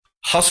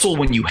hustle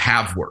when you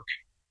have work,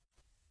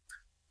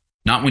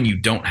 not when you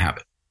don't have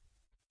it.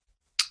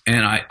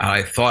 And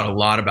I thought a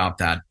lot about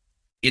that.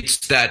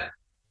 It's that,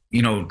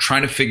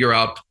 trying to figure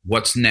out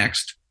what's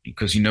next,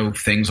 because,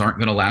 things aren't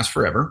going to last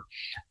forever.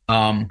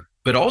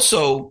 But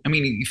also,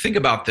 you think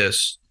about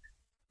this.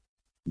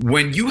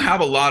 When you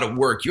have a lot of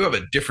work, you have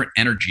a different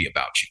energy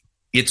about you.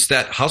 It's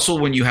that hustle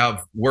when you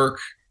have work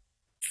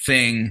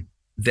thing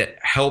that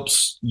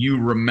helps you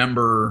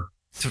remember,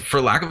 for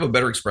lack of a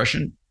better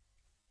expression,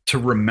 to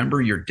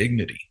remember your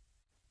dignity.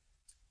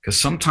 Because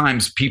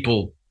sometimes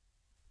people,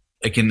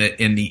 like in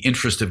the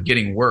interest of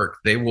getting work,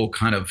 they will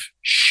kind of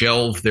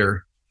shelve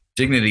their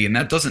dignity, and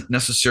that doesn't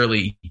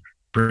necessarily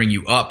bring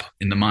you up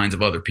in the minds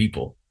of other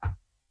people.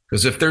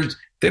 Because if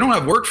they don't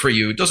have work for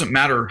you, it doesn't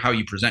matter how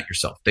you present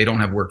yourself. They don't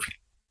have work for you.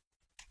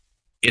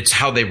 It's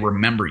how they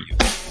remember you.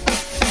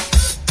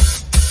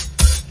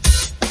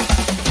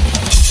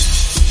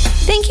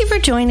 Thank you for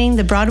joining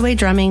the Broadway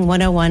Drumming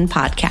 101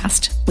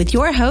 podcast with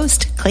your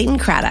host, Clayton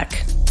Craddock.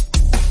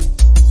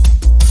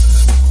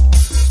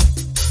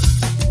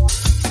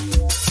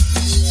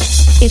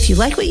 If you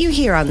like what you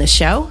hear on the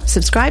show,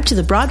 subscribe to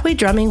the Broadway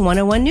Drumming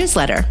 101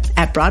 newsletter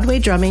at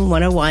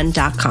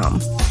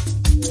BroadwayDrumming101.com.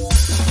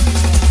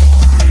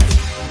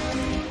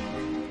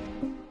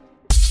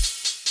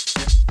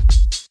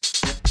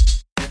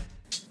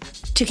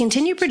 To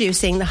continue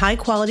producing the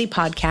high-quality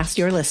podcast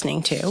you're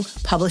listening to,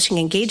 publishing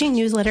engaging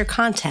newsletter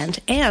content,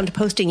 and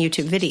posting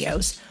YouTube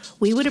videos,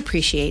 we would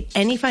appreciate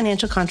any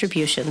financial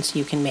contributions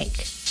you can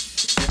make.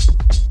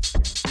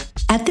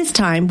 At this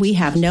time, we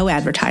have no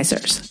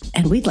advertisers,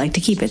 and we'd like to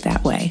keep it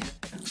that way.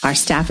 Our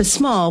staff is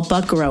small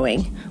but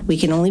growing. We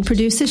can only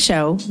produce a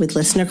show with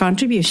listener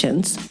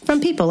contributions from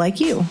people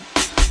like you.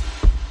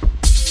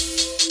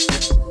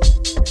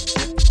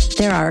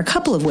 There are a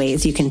couple of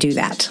ways you can do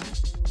that.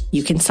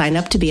 You can sign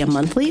up to be a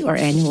monthly or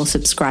annual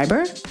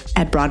subscriber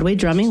at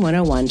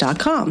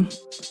BroadwayDrumming101.com.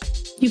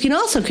 You can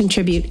also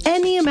contribute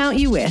any amount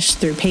you wish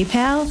through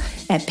PayPal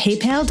at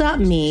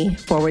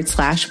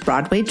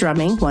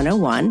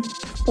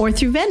paypal.me/BroadwayDrumming101 or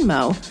through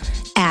Venmo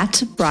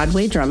at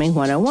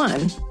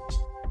BroadwayDrumming101.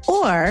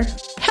 Or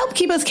help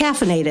keep us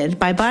caffeinated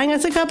by buying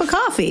us a cup of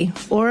coffee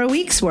or a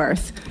week's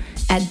worth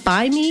at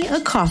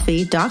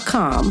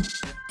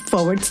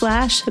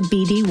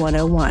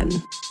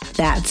buymeacoffee.com/BD101.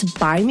 That's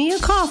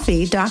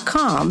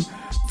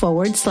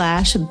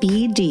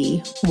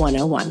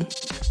buymeacoffee.com/BD101.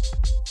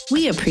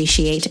 We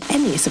appreciate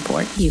any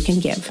support you can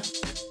give.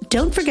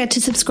 Don't forget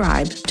to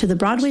subscribe to the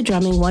Broadway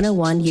Drumming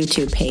 101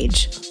 YouTube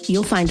page.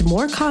 You'll find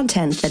more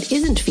content that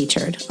isn't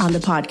featured on the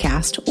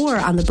podcast or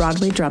on the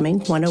Broadway Drumming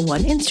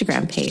 101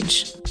 Instagram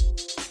page.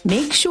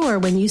 Make sure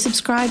when you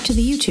subscribe to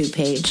the YouTube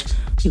page,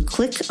 you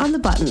click on the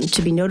button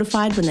to be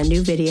notified when a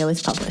new video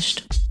is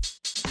published.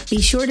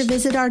 Be sure to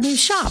visit our new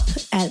shop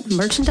at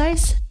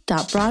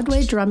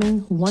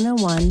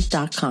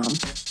merchandise.broadwaydrumming101.com.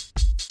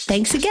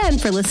 Thanks again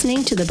for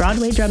listening to the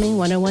Broadway Drumming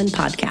 101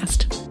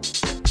 podcast.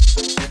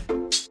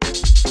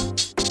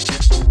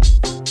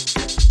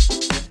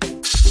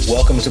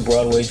 Welcome to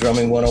Broadway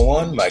Drumming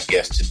 101. My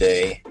guest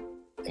today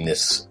in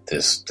this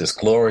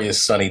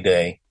glorious sunny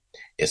day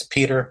is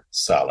Peter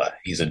Sala.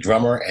 He's a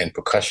drummer and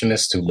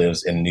percussionist who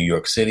lives in New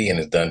York City and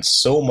has done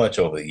so much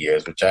over the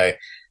years, which I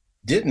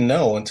didn't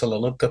know until I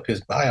looked up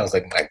his bio. I was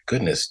like, my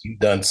goodness, you've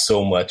done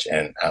so much,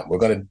 and we're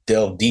going to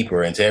delve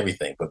deeper into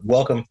everything. But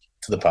welcome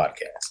to the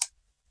podcast.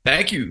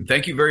 Thank you.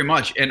 Thank you very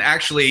much. And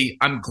actually,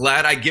 I'm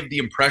glad I give the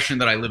impression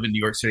that I live in New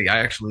York City. I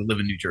actually live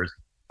in New Jersey.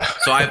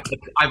 So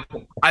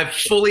I've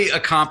fully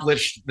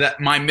accomplished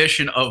that my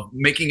mission of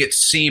making it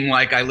seem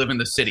like I live in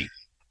the city.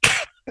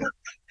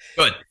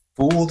 Good.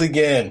 Fooled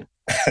again.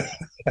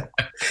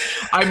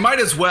 I might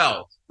as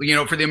well,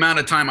 for the amount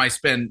of time I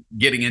spend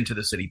getting into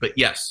the city. But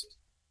yes,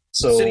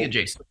 so city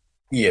adjacent.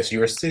 Yes,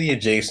 you're a city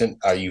adjacent.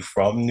 Are you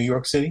from New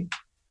York City?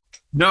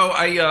 No,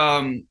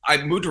 I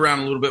moved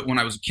around a little bit when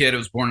I was a kid. I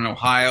was born in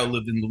Ohio,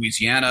 lived in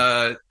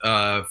Louisiana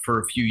for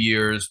a few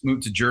years,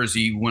 moved to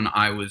Jersey when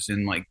I was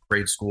in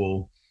grade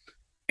school.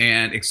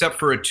 And except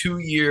for a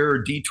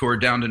 2-year detour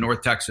down to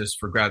North Texas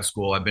for grad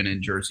school, I've been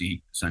in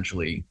Jersey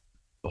essentially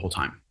the whole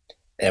time.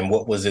 And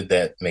what was it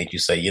that made you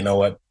say, you know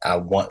what,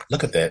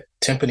 look at that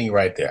timpani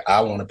right there.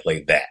 I want to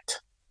play that.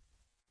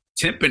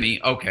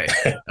 Timpani, okay.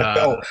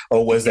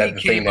 Or was that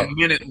the thing a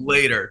minute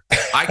later?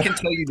 I can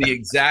tell you the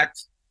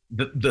exact,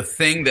 the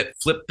thing that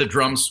flipped the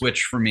drum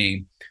switch for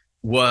me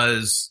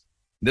was,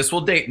 this will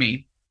date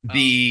me,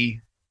 the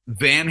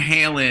Van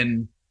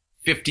Halen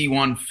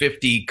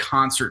 5150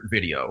 concert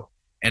video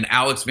and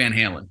Alex Van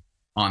Halen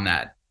on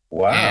that.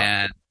 Wow.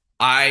 And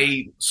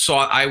I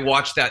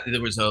watched that.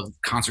 There was a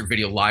concert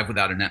video, Live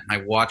Without a Net, and I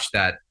watched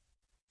that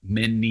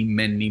many,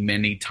 many,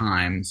 many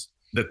times.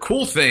 The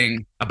cool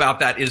thing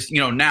about that is,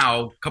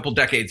 now, a couple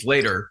decades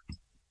later,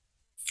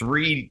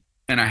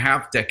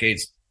 3.5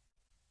 decades,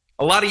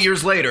 a lot of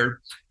years later,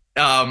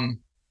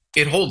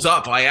 it holds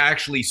up. I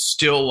actually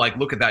still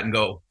look at that and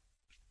go,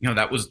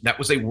 that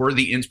was a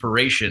worthy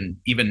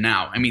inspiration even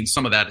now. I mean,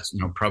 some of that is,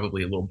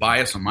 probably a little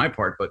bias on my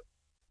part, but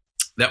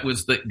that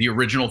was the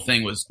original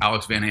thing was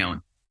Alex Van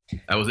Halen.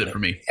 That was it for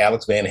me.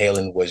 Alex Van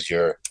Halen was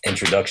your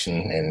introduction,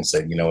 and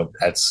said, you know,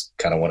 that's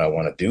kind of what I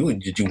want to do.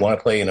 Did you want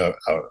to play in a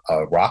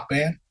rock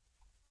band?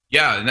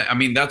 Yeah, I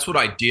mean, that's what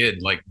I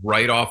did. Like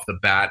right off the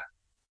bat,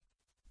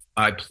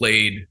 I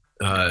played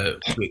in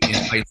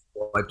high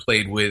school. I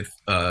played with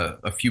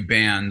a few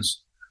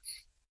bands,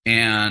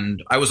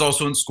 and I was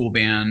also in school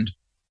band,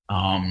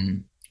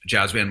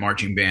 jazz band,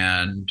 marching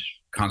band,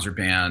 concert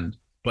band.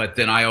 But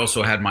then I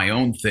also had my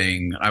own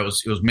thing. It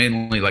was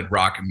mainly like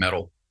rock and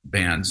metal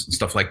bands and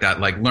stuff like that.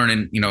 Like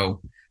learning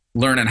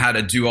how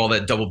to do all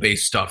that double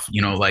bass stuff.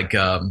 Like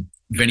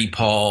Vinnie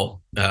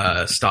Paul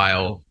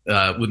style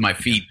with my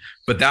feet.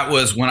 But that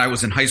was when I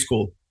was in high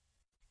school.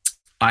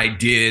 I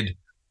did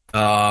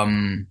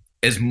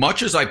as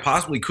much as I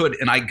possibly could,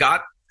 and I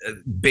got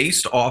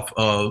based off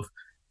of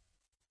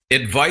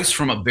advice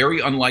from a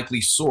very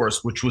unlikely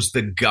source, which was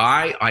the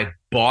guy I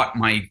bought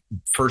my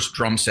first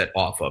drum set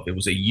off of. It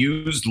was a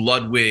used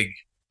Ludwig,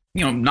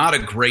 not a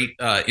great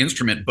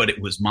instrument, but it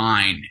was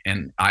mine,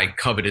 and I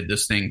coveted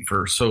this thing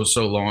for so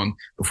long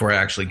before I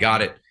actually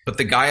got it. But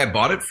the guy I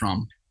bought it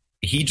from,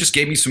 he just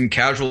gave me some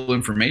casual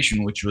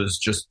information, which was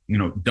just,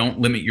 don't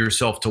limit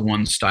yourself to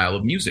one style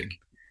of music.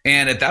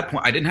 And at that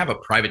point, I didn't have a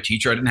private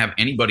teacher. I didn't have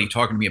anybody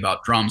talking to me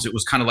about drums. It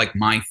was kind of like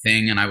my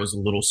thing, and I was a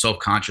little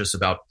self-conscious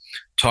about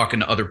talking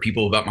to other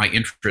people about my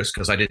interests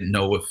because I didn't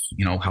know if,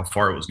 how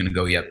far it was going to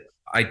go yet.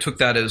 I took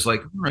that as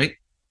like, all right,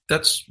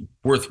 that's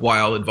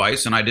worthwhile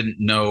advice, and I didn't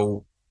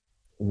know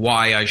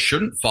why I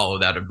shouldn't follow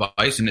that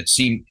advice.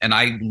 And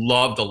I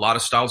loved a lot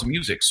of styles of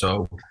music,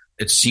 so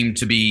it seemed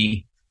to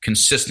be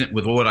consistent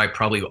with what I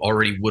probably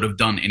already would have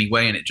done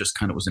anyway, and it just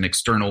kind of was an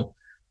external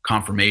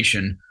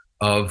confirmation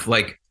of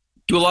like,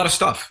 do a lot of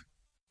stuff,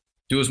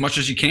 do as much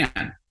as you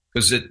can,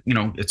 because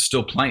it's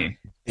still playing.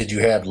 Did you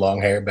have long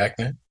hair back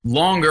then?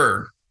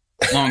 Longer.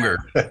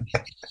 And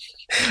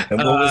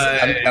what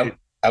was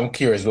I'm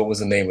curious, what was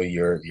the name of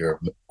your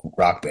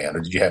rock band,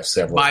 or did you have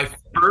several? My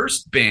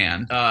first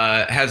band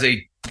has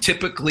a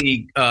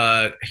typically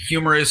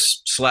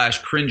humorous /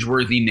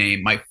 cringeworthy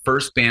name. My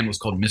first band was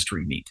called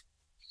Mystery Meat.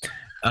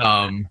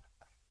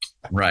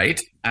 Right.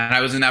 And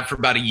I was in that for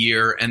about a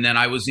year. And then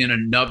I was in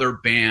another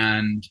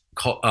band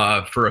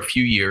for a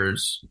few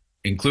years,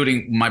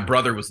 including my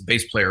brother was the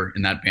bass player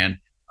in that band,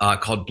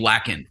 called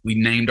Blackened. We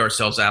named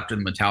ourselves after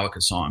the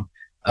Metallica song.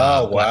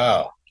 Oh,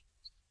 wow.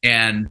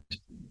 And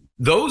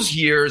those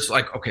years,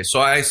 like, okay, so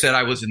I said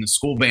I was in the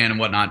school band and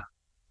whatnot.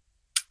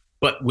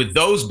 But with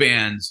those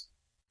bands,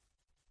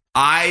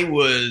 I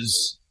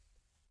was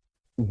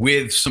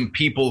with some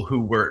people who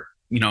were,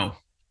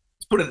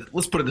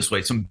 let's put it this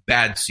way, some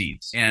bad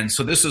seeds. And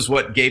so this is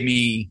what gave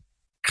me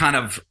kind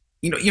of,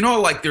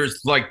 like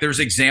there's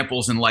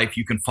examples in life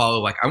you can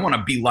follow. Like, I want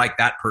to be like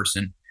that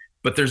person,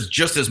 but there's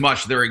just as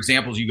much, there are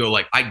examples you go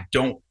like, I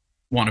don't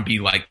want to be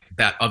like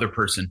that other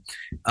person.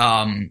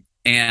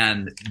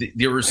 And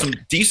there were some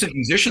decent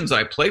musicians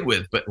I played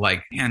with, but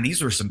like, man,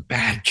 these were some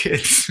bad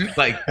kids.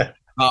 Like,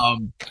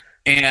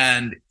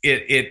 and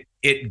it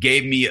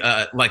gave me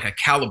like a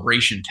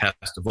calibration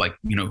test of like,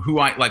 who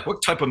I like,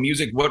 what type of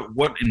music,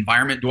 what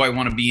environment do I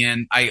want to be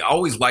in? I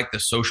always liked the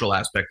social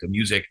aspect of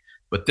music,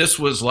 but this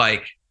was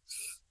like,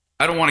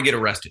 I don't want to get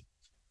arrested,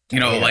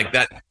 like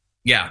that.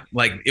 Yeah.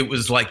 Like it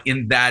was like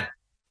in that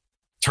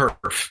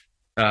turf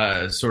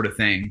sort of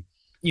thing.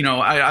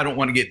 I don't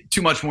want to get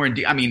too much more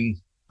in. I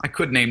mean, I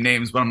could name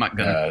names, but I'm not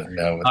gonna.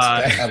 No,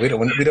 we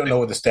don't know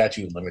what the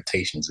statute of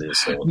limitations is.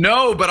 So.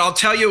 No, but I'll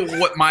tell you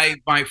what.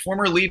 My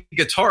former lead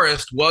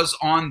guitarist was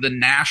on the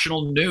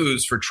national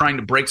news for trying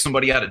to break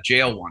somebody out of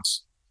jail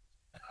once.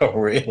 Oh,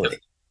 really?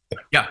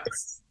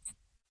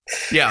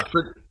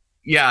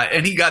 Yeah,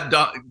 and he got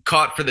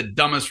caught for the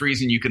dumbest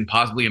reason you can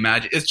possibly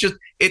imagine.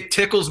 It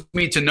tickles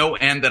me to no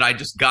end that I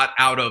just got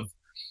out of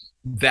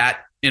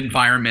that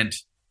environment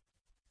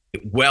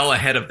well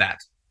ahead of that.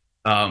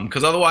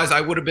 Because otherwise I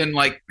would have been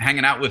like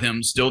hanging out with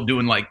him, still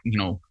doing like,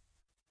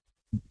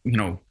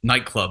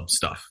 nightclub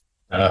stuff.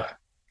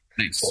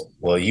 Thanks.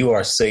 Well, you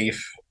are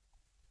safe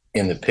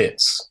in the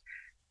pits.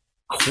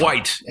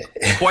 Quite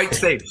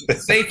safe.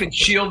 Safe and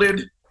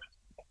shielded,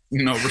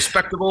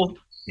 respectable.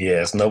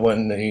 Yes, no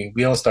one, we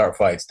don't start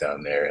fights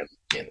down there.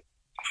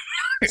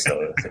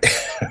 So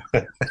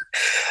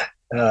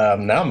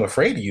now I'm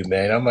afraid of you,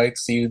 man. I might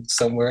see you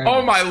somewhere.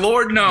 Oh my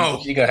Lord,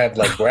 no! You gotta have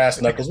like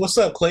brass knuckles. What's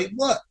up, Clayton?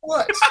 What?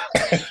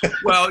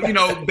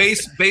 Well,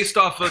 based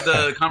off of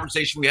the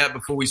conversation we had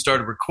before we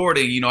started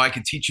recording, I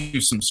could teach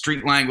you some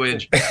street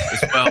language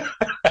as well.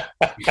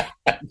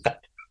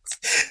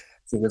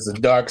 See, there's a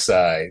dark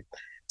side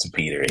to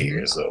Peter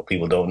here, so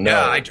people don't know.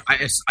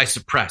 Yeah, I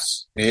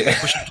suppress. Yeah.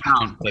 Push it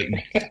down,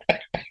 Clayton.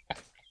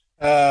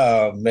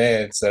 Oh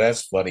man, so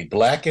that's funny.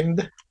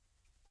 Blackened.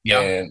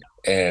 Yeah.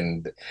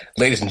 And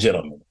ladies and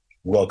gentlemen,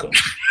 welcome,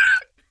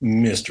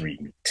 Mystery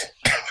Meat.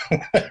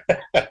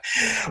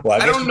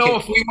 Well, I don't know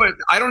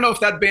if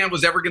that band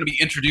was ever going to be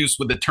introduced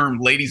with the term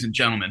 "ladies and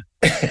gentlemen."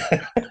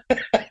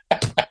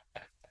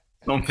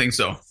 Don't think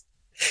so.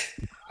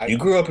 You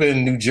grew up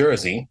in New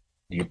Jersey.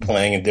 You're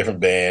playing in different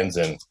bands,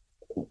 and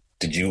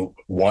did you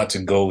want to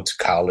go to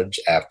college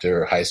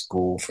after high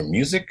school for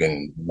music,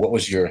 and what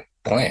was your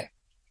plan?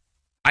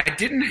 I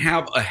didn't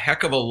have a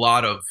heck of a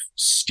lot of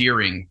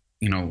steering,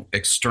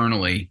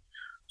 externally.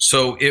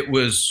 So it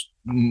was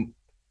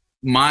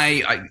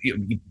my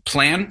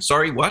plan.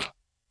 Sorry, what?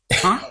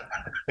 Huh?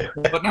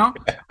 What now?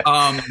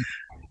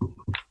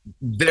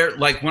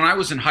 Like when I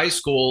was in high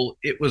school,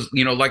 it was,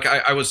 like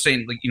I was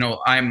saying, like,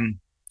 I'm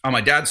on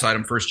my dad's side,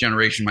 I'm first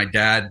generation. My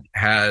dad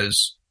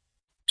has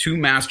 2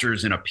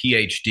 masters and a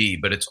PhD,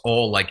 but it's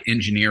all like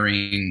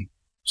engineering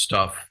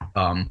stuff.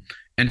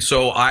 And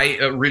so I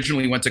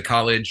originally went to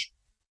college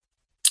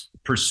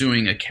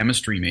pursuing a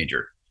chemistry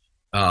major.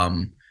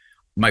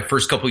 My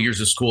first couple of years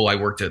of school, I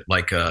worked at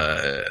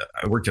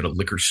a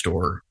liquor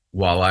store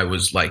while I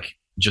was like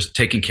just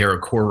taking care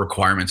of core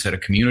requirements at a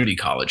community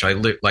college.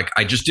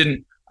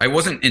 I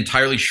wasn't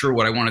entirely sure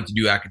what I wanted to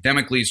do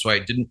academically, so I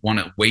didn't want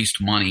to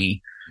waste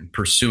money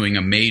pursuing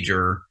a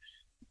major.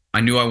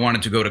 I knew I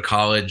wanted to go to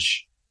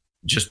college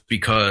just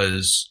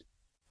because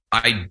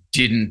I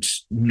didn't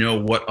know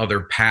what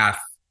other path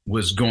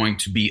was going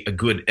to be a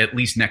good, at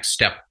least next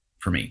step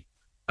for me.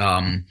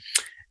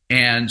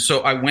 And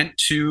so I went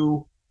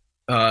to,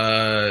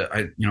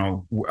 I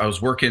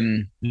was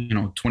working,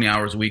 20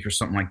 hours a week or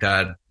something like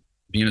that.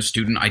 Being a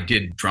student, I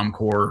did drum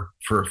corps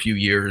for a few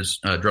years,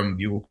 drum and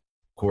bugle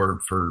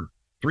corps for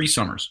 3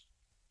 summers,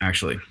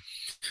 actually.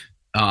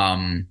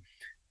 And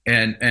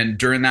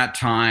during that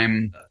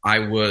time, I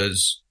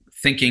was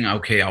thinking,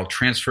 okay, I'll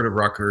transfer to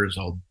Rutgers.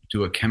 I'll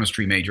do a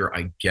chemistry major,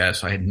 I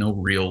guess. I had no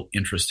real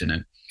interest in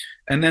it.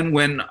 And then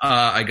when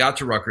I got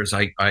to Rutgers,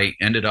 I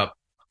ended up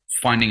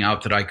finding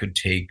out that I could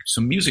take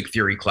some music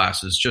theory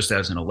classes just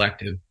as an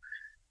elective.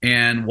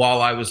 And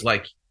while I was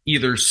like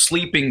either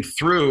sleeping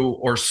through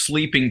or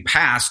sleeping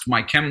past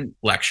my chem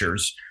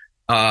lectures,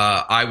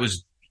 I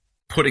was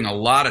putting a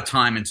lot of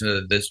time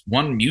into this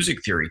one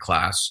music theory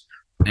class.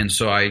 And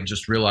so I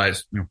just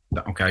realized,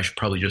 okay, I should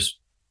probably just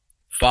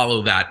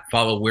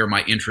follow where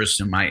my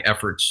interests and my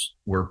efforts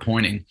were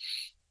pointing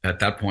at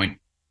that point.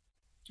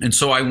 And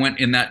so I went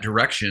in that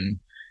direction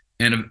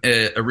and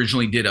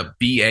originally did a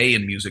BA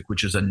in music,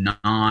 which is a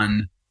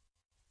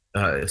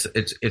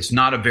it's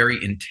not a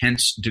very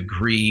intense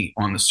degree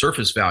on the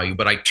surface value,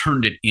 but I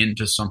turned it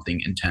into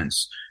something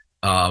intense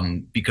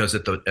because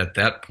at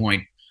that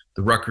point,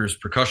 the Rutgers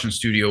Percussion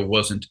Studio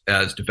wasn't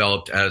as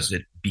developed as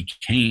it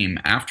became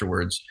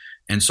afterwards.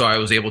 And so I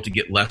was able to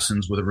get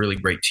lessons with a really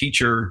great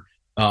teacher.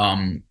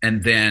 And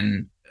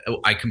then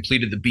I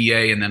completed the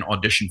BA and then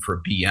auditioned for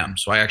a BM.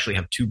 So I actually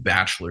have 2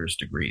 bachelor's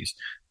degrees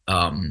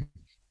in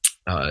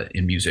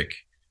music.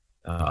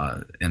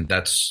 And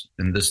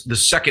the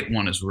second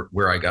one is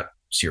where I got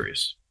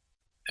serious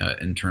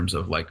in terms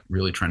of like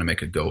really trying to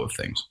make a go of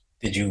things.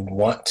 Did you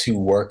want to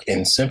work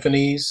in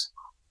symphonies,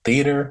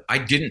 theater? I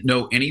didn't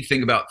know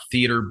anything about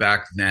theater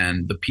back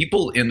then. The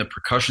people in the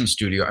percussion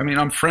studio, I mean,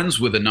 I'm friends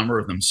with a number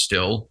of them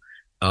still.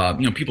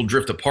 People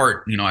drift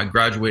apart. I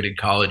graduated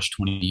college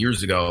 20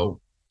 years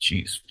ago.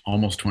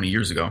 Almost 20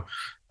 years ago.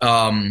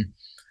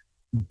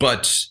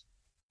 But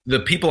the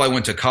people I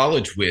went to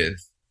college with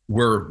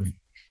were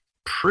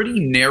pretty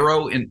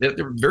narrow, and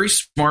they were very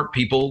smart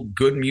people,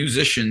 good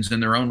musicians in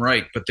their own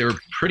right, but they were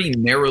pretty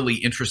narrowly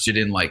interested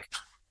in like,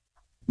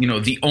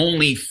 the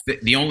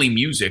only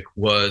music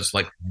was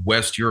like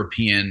West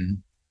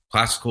European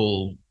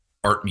classical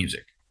art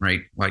music,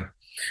 right? Like,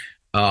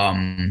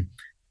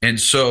 and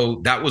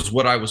so that was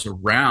what I was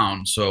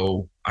around.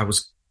 So I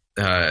was,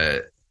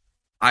 I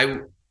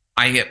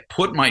had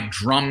put my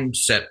drum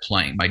set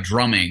playing, my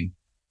drumming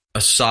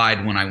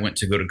aside when I went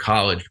to go to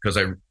college because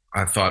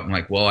I thought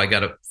like, well, I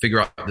got to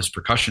figure out this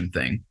percussion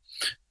thing.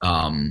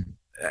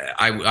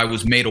 I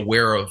was made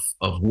aware of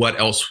what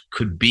else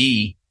could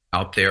be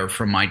out there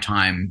from my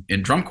time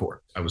in drum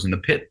corps. I was in the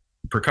pit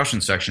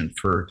percussion section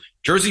for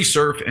Jersey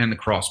Surf and the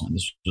Crossmen.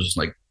 This was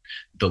like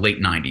the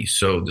late 90s.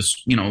 So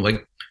this,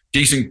 like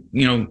decent,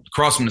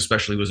 Crossmen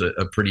especially was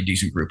a pretty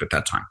decent group at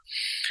that time.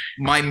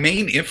 My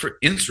main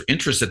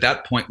interest at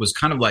that point was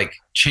kind of like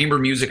chamber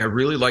music. I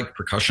really liked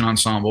percussion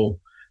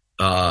ensemble,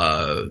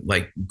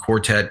 like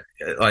quartet.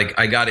 Like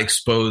I got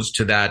exposed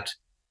to that,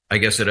 I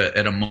guess,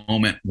 at a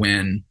moment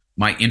when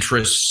my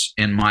interests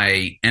and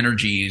my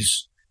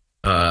energies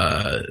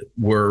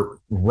were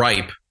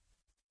ripe,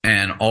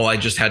 and all I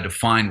just had to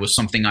find was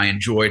something I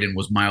enjoyed and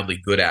was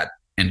mildly good at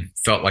and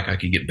felt like I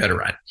could get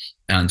better at.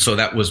 And so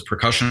that was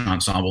percussion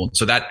ensemble.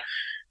 So that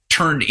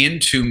turned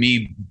into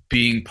me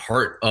being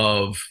part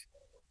of,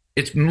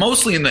 it's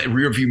mostly in the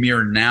rearview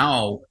mirror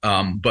now,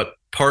 but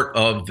part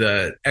of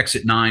the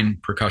Exit 9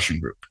 percussion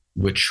group,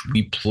 which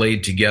we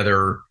played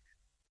together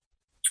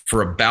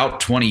for about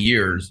 20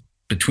 years,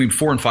 between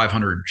 400 and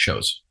 500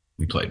 shows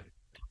we played.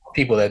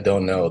 People that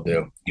don't know,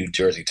 the New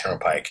Jersey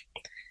Turnpike.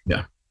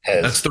 Yeah.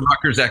 That's the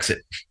Rutgers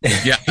Exit.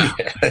 Yeah.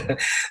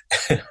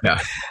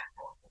 Yeah.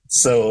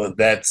 So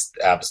that's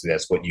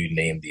what you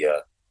named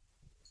the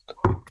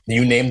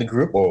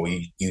group, or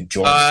you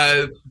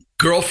joined?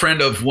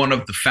 Girlfriend of one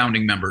of the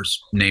founding members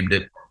named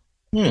it.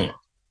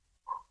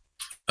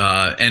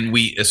 And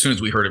we, as soon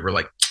as we heard it, we're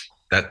like,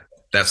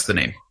 That's the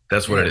name.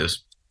 That's what it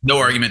is. No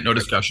argument, no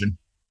discussion.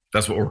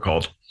 That's what we're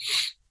called.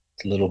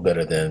 It's a little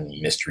better than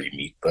Mystery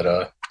Meat,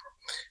 but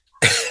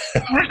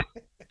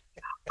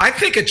I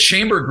think a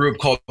chamber group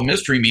called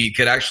Mystery Meat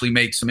could actually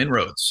make some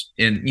inroads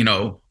in,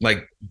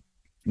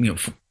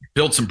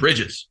 build some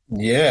bridges.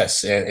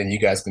 Yes, and you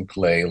guys can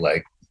play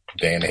like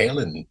Van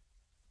Halen,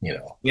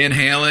 Van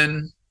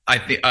Halen. I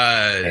think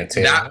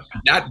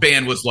that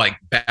band was like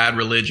Bad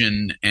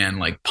Religion and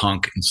like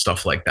punk and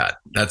stuff like that.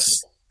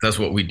 That's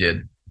what we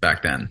did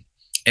back then.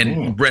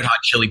 And Red Hot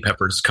Chili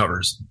Peppers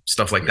covers,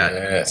 stuff like that.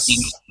 Yes.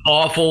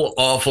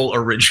 Awful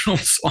original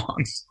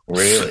songs.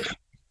 Really?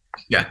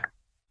 Yeah.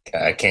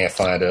 I can't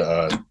find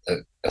a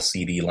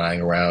CD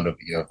lying around of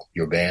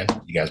your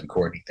band. You guys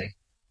record anything?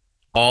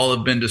 All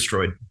have been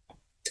destroyed.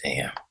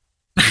 Damn.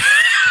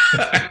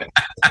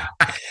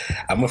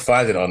 I'm gonna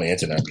find it on the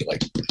internet and be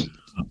like,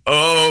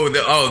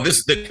 this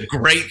is the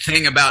great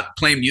thing about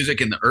playing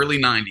music in the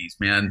early 90s,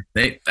 man.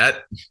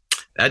 That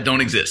don't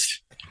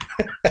exist.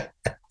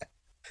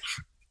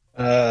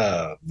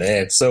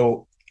 Man.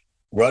 So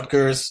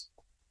Rutgers,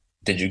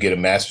 did you get a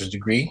master's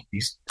degree?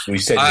 You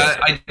said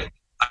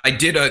I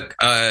did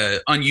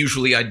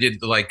unusually I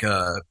did like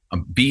a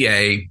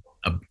BA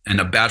and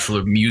a Bachelor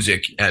of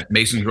Music at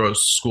Mason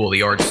Gross School of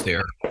the Arts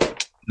there.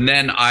 And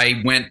then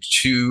I went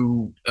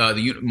to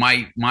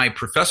my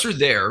professor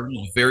there,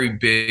 was a very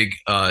big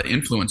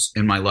influence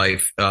in my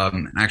life.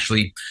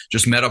 Actually,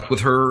 just met up with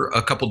her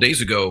a couple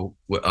days ago,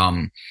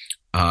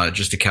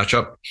 just to catch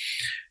up.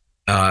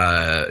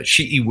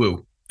 Shi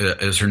Wu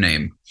is her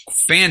name.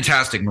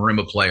 Fantastic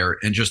marimba player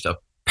and just a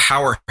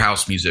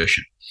powerhouse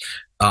musician.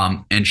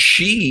 And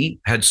she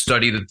had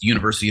studied at the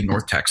University of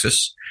North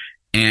Texas,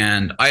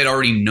 and I had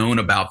already known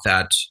about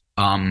that.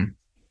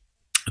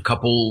 A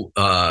couple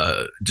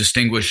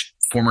distinguished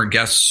former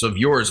guests of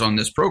yours on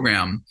this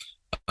program,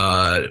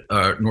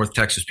 North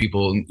Texas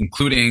people,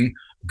 including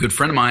a good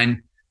friend of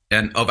mine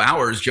and of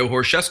ours, Joe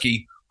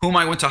Horshesky, whom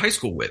I went to high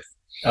school with.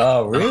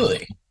 Oh,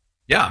 really?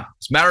 Yeah.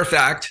 As a matter of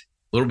fact,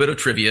 a little bit of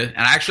trivia. And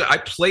actually, I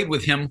played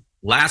with him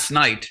last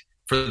night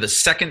for the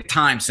second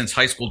time since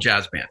high school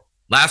jazz band.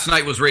 Last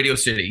night was Radio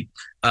City,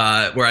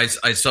 where I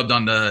subbed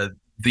on the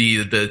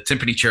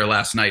timpani chair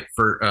last night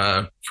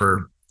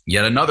for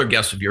yet another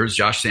guest of yours,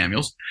 Josh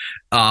Samuels.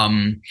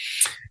 But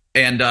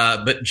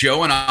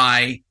Joe and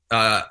I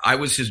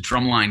was his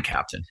drumline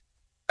captain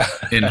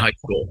in high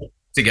school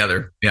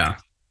together. Yeah.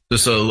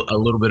 Just a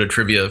little bit of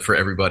trivia for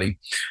everybody.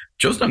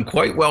 Joe's done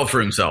quite well for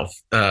himself.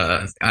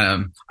 I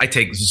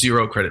take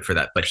zero credit for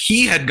that, but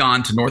he had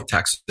gone to North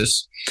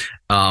Texas.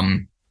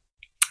 And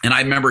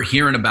I remember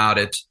hearing about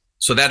it.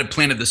 So that had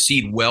planted the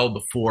seed well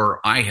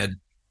before I had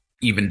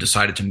even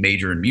decided to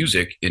major in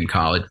music in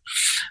college.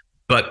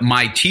 But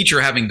my teacher,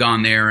 having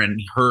gone there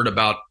and heard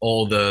about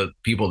all the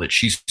people that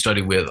she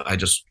studied with,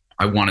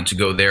 I wanted to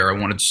go there. I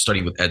wanted to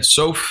study with Ed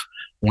Soph,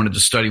 wanted to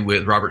study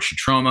with Robert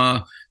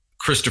Shitroma,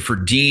 Christopher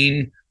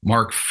Dean,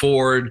 Mark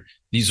Ford.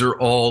 These are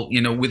all,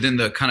 within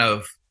the kind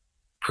of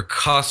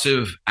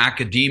percussive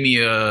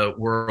academia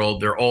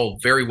world. They're all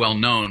very well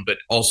known, but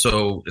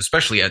also,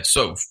 especially Ed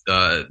Soph,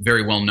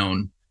 very well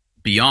known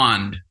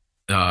beyond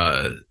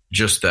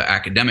just the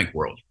academic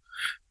world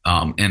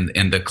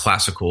and the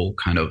classical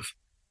kind of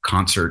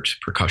concert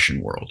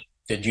percussion world.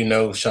 Did you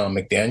know Sean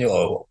McDaniel,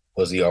 or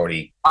was he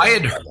already? I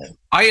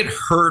had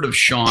heard of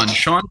Sean.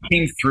 Sean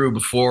came through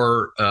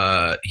before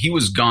he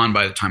was gone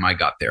by the time I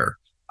got there.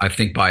 I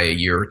think by a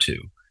year or two,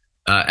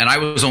 and I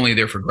was only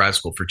there for grad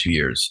school for 2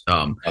 years.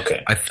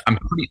 Okay,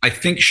 I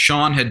think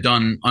Sean had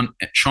done.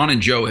 Sean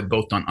and Joe had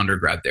both done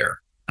undergrad there,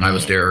 and I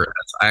was there.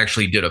 I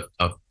actually did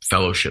a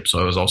fellowship, so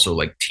I was also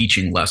like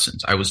teaching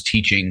lessons. I was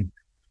teaching.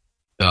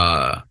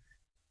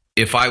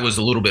 If I was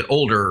a little bit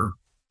older,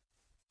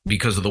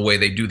 because of the way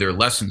they do their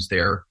lessons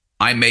there,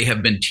 I may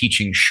have been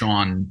teaching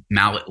Sean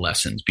mallet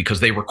lessons because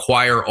they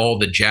require all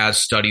the jazz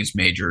studies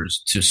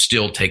majors to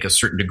still take a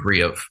certain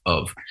degree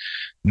of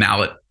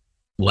mallet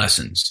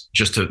lessons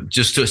just to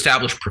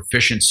establish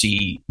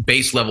proficiency,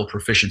 base level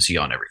proficiency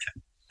on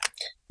everything.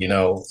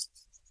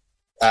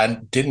 I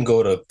didn't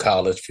go to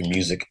college for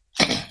music.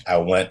 I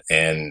went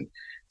and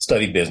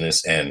studied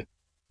business, and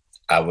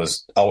I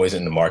was always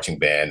in the marching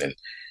band, and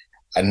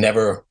I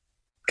never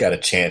got a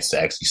chance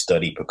to actually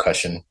study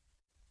percussion.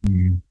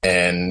 Mm-hmm.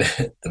 And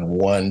the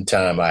one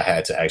time I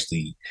had to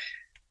actually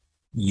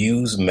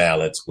use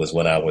mallets was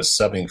when I was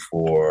subbing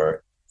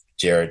for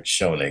Jared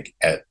Schoenig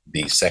at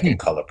the Second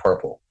Color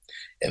Purple.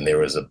 And there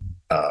was a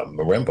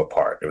marimba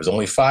part. There was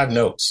only 5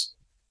 notes.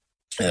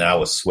 And I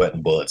was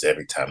sweating bullets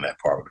every time that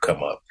part would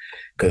come up.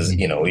 Because,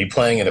 you're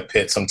playing in a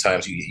pit,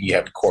 sometimes you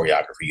have the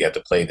choreography. You have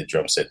to play the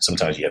drum set.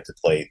 Sometimes you have to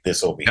play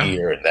this over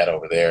here and that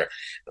over there.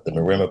 But the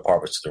marimba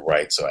part was to the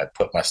right. So I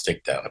put my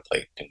stick down and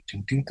played. Ding,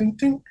 ding, ding, ding,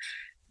 ding.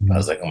 I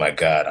was like, oh, my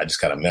God, I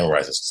just got to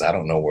memorize this because I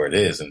don't know where it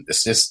is. And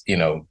it's just,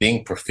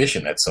 being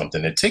proficient at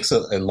something. It takes a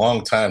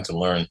long time to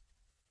learn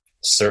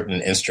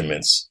certain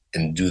instruments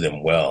and do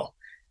them well.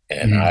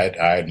 And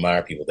I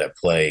admire people that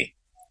play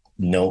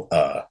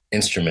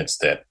instruments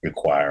that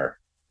require,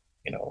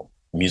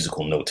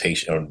 musical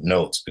notation or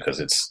notes,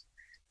 because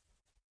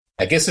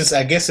I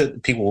guess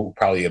people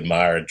probably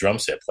admire drum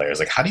set players.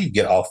 Like, how do you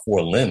get all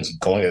four limbs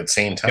going at the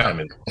same time?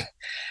 Yeah. And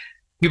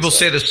People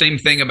say the same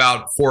thing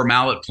about four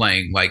mallet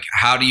playing. Like,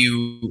 how do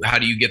you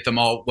get them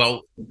all?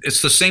 Well,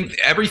 it's the same.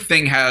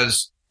 Everything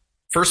has,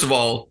 first of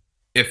all,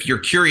 if you're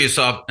curious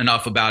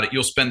enough about it,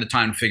 you'll spend the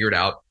time to figure it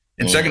out.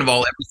 And second of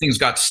all, everything's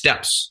got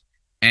steps.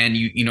 And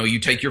you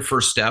take your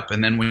first step,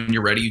 and then when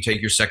you're ready, you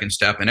take your second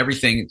step, and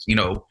everything,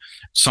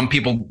 some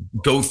people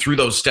go through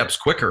those steps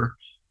quicker,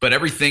 but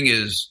everything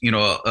is,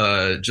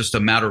 just a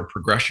matter of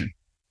progression.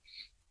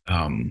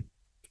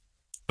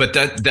 But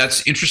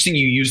that's interesting.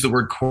 You use the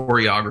word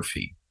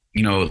choreography.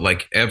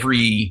 Like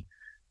every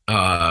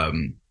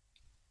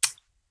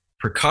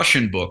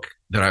percussion book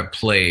that I've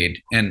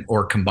played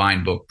or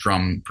combined book,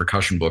 drum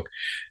percussion book,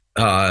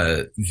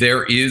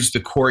 there is the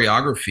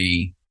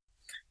choreography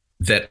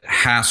that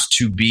has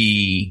to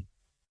be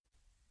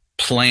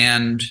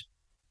planned,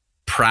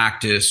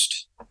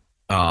 practiced,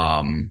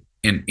 and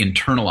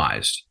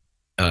internalized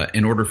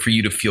in order for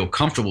you to feel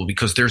comfortable,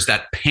 because there's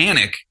that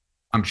panic.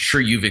 I'm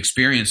sure you've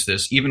experienced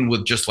this, even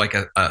with just like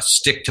a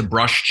stick to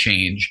brush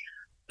change,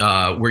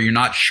 where you're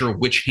not sure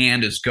which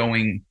hand is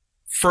going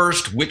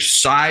first, which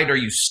side are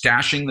you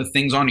stashing the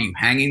things on? Are you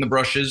hanging the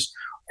brushes?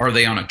 Are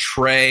they on a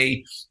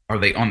tray? Are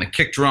they on the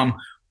kick drum?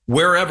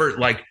 Wherever,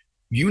 like,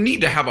 you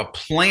need to have a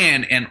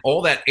plan, and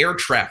all that air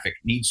traffic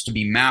needs to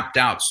be mapped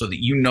out so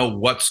that you know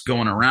what's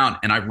going around.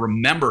 And I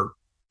remember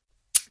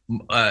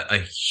a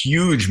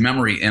huge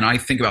memory, and I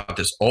think about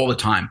this all the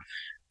time.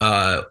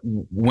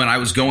 When I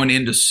was going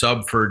into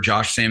sub for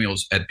Josh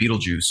Samuels at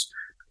Beetlejuice,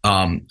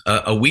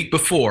 a week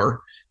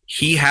before,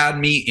 he had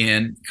me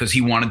in because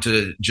he wanted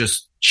to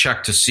just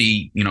check to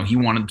see, he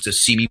wanted to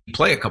see me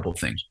play a couple of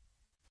things.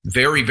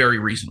 Very, very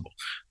reasonable.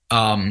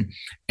 And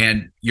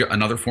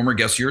another former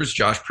guest of yours,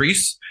 Josh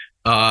Priest,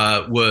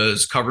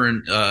 was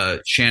covering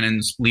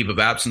Shannon's leave of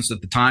absence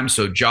at the time.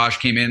 So Josh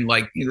came in,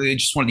 like, they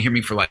just wanted to hear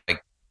me for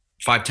like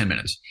 5-10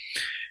 minutes.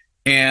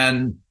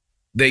 And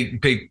they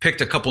picked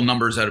a couple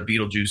numbers out of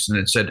Beetlejuice and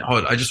it said,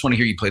 "Oh, I just want to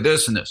hear you play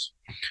this and this."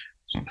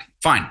 So,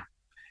 fine.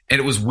 And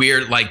it was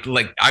weird. Like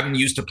I've been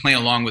used to playing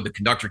along with the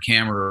conductor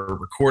cam or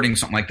recording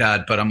something like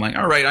that. But I'm like,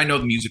 all right, I know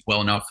the music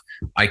well enough.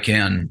 I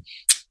can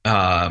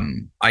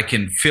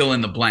fill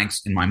in the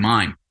blanks in my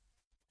mind.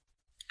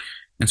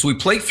 And so we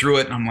played through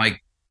it. And I'm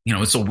like,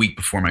 it's a week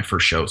before my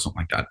first show,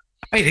 something like that.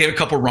 I hit a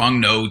couple wrong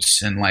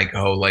notes and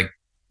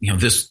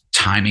this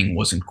timing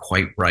wasn't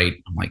quite right.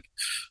 I'm like,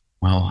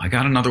 well, I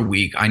got another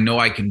week. I know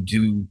I can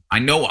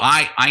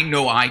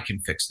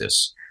fix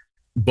this,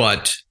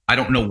 but I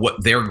don't know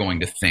what they're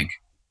going to think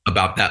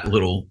about that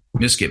little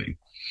misgiving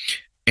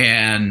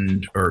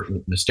or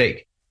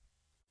mistake.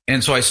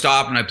 And so I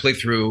stopped and I played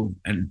through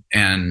and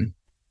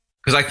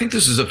because I think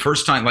this is the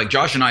first time, like,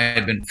 Josh and I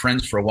had been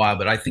friends for a while,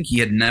 but I think he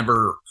had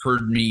never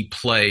heard me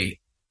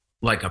play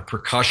like a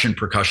percussion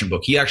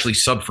book. He actually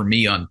subbed for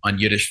me on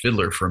Yiddish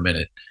Fiddler for a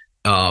minute.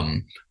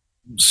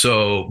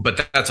 But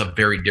that's a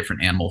very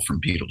different animal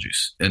from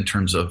Beetlejuice in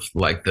terms of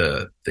like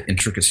the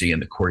intricacy and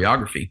the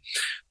choreography.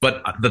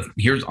 But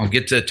I'll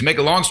get to make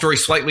a long story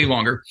slightly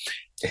longer.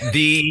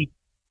 The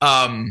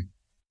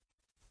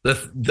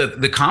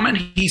comment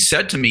he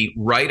said to me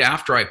right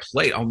after I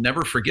played, I'll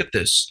never forget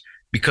this,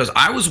 because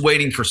I was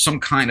waiting for some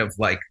kind of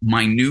like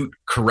minute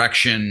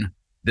correction.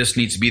 This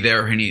needs to be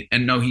there.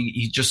 And no,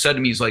 he just said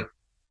to me, he's like,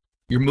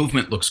 "Your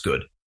movement looks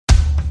good."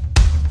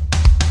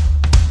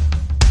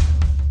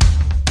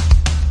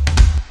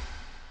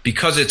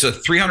 Because it's a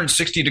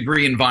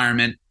 360-degree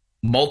environment,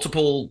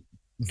 multiple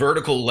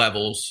vertical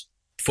levels,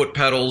 foot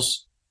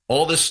pedals,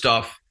 all this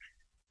stuff,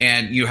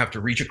 and you have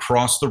to reach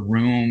across the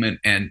room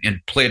and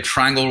play a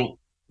triangle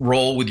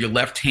roll with your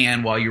left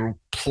hand while you're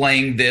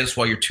playing this,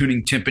 while you're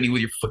tuning timpani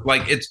with your foot.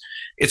 Like,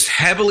 it's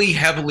heavily.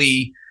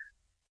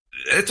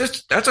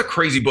 That's a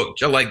crazy book.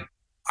 Like,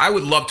 I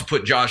would love to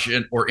put Josh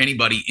or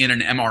anybody in an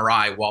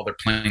MRI while they're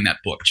playing that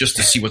book just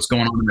to see what's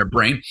going on in their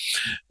brain.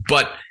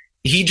 But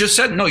he just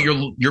said, "No,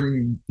 your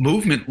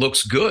movement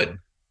looks good."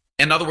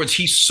 In other words,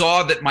 he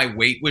saw that my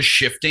weight was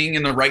shifting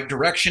in the right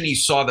direction. He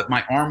saw that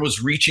my arm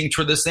was reaching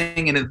for this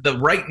thing. And the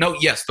right note,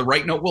 yes, the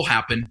right note will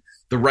happen.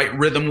 The right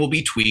rhythm will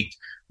be tweaked,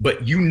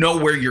 but you know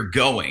where you're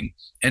going.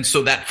 And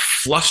so that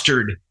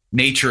flustered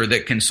nature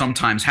that can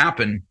sometimes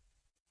happen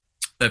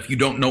if you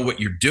don't know what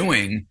you're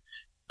doing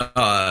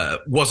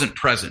wasn't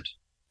present.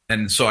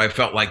 And so I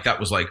felt like that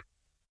was like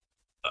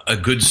a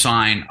good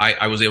sign.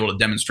 I was able to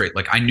demonstrate,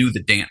 like, I knew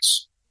the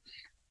dance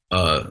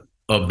of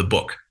the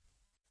book.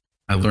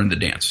 I learned the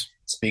dance.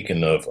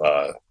 Speaking of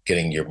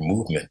getting your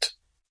movement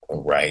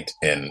right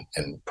and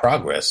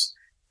progress,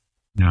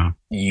 yeah,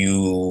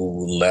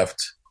 you left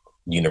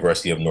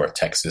University of North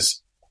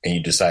Texas and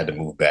you decided to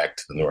move back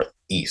to the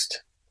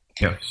Northeast.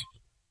 Yes.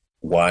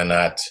 Why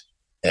not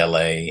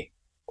LA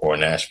or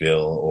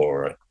Nashville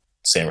or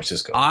San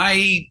Francisco?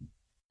 I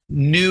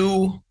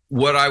knew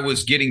what I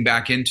was getting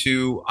back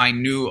into. I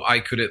knew I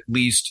could at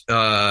least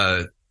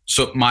that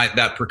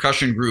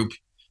percussion group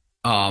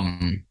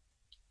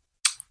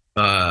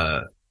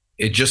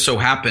it just so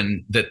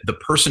happened that the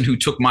person who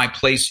took my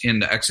place in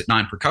the Exit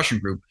 9 percussion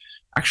group,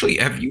 actually,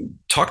 have you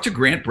talked to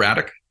Grant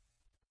Braddock?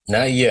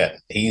 Not yet.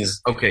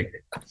 He's okay.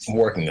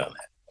 Working on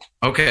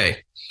that.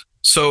 Okay.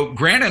 So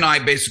Grant and I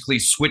basically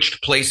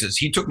switched places.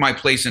 He took my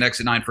place in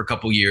Exit 9 for a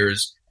couple of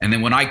years. And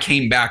then when I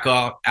came back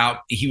out,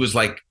 he was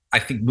like, I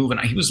think moving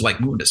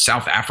to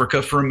South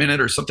Africa for a minute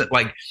or something.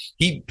 Like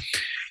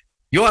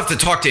you'll have to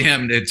talk to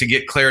him to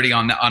get clarity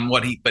on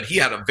what but he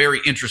had a very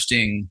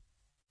interesting,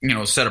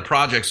 set of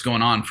projects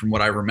going on from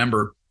what I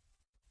remember.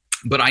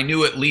 But I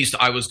knew at least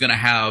I was going to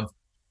have,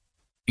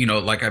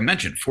 like I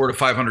mentioned, 400 to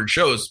 500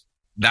 shows.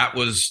 That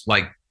was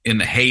like in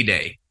the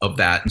heyday of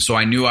that. And so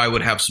I knew I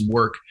would have some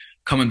work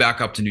coming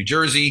back up to New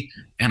Jersey.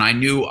 And I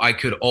knew I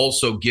could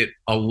also get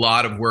a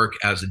lot of work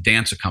as a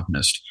dance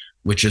accompanist,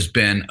 which has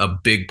been a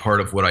big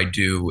part of what I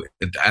do.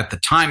 At the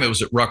time, it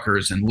was at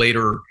Rutgers, and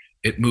later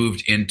it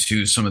moved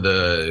into some of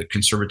the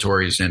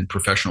conservatories and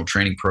professional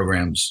training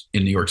programs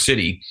in New York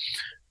City.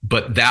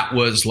 But that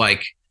was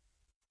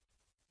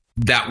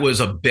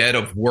a bed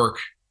of work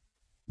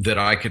that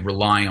I could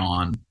rely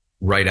on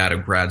right out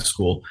of grad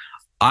school.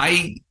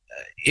 I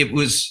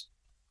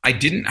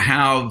didn't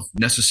have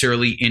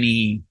necessarily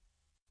any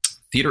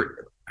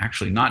theater,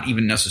 actually not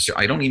even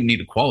necessarily. I don't even need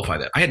to qualify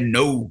that. I had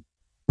no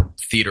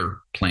theater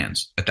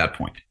plans at that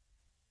point.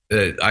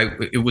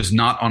 It was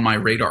not on my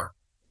radar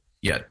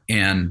yet.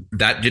 And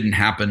that didn't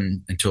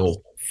happen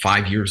until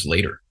 5 years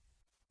later.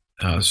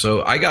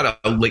 So I got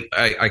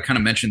I kind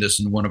of mentioned this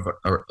in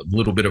a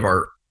little bit of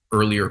our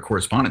earlier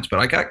correspondence, but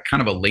I got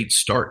kind of a late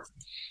start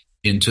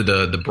into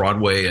the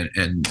Broadway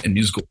and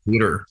musical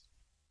theater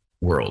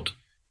world,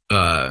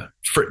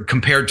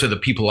 compared to the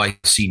people I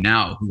see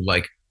now who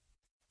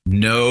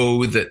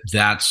know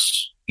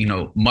that's,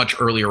 much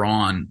earlier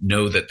on,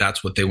 know that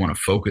that's what they want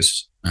to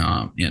focus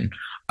in.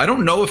 I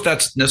don't know if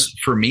that's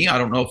for me. I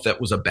don't know if that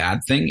was a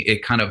bad thing.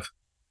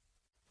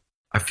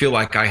 I feel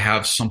like I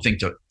have something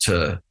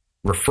to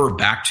refer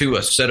back to,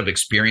 a set of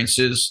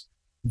experiences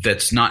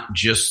that's not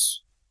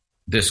just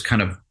this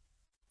kind of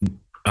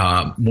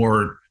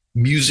more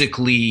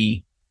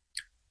musically,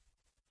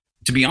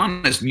 to be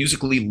honest,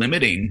 musically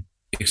limiting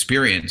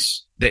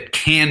experience that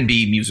can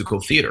be musical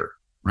theater,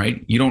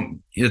 right?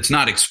 It's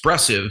not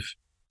expressive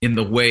in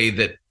the way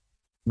that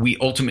we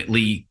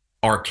ultimately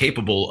are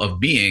capable of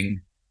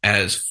being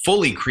as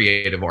fully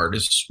creative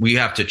artists. We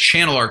have to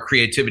channel our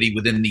creativity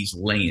within these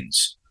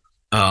lanes.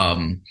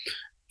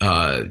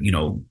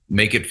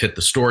 Make it fit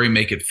the story,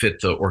 make it fit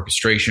the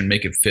orchestration,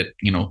 make it fit,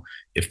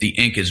 if the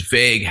ink is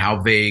vague,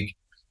 how vague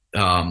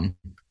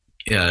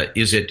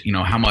is it,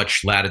 how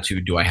much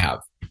latitude do I have?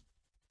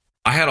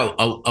 I had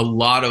a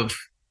lot of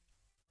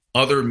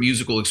other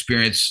musical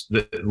experience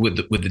with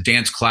the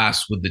dance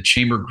class, with the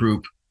chamber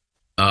group.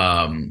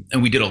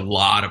 And we did a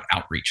lot of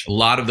outreach. A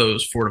lot of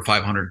those 400 to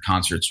 500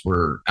 concerts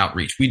were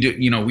outreach. We did,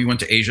 we went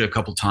to Asia a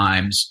couple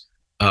times,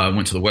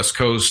 went to the West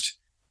Coast,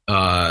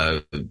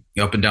 up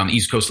and down the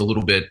East Coast a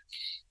little bit.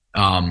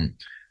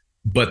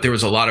 But there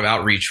was a lot of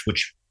outreach,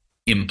 which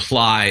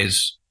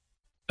implies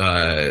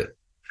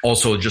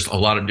also just a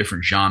lot of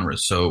different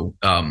genres. So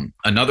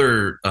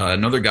another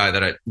guy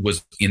that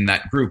was in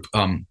that group,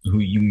 who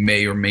you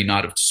may or may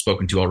not have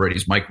spoken to already,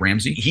 is Mike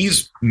Ramsey.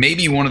 He's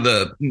maybe one of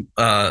the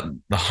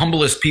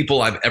humblest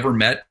people I've ever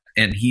met,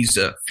 and he's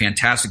a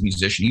fantastic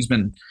musician. He's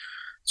been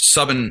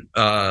subbing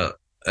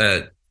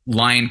at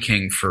Lion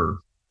King for,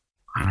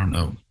 I don't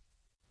know,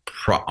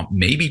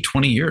 maybe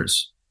 20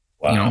 years.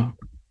 Wow.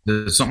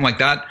 Something like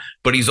that.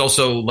 But he's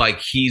also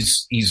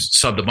he's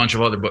subbed a bunch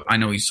of other, but I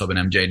know he's subbing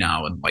MJ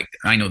now. And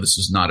I know this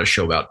is not a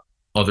show about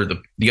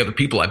the other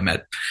people I've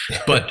met,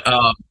 but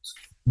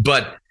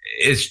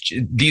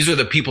these are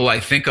the people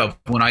I think of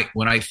when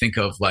I think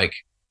of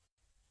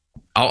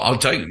I'll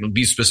tell you,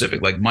 be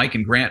specific. Mike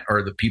and Grant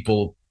are the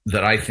people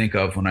that I think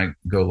of when I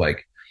go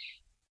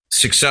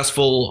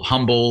successful,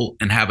 humble,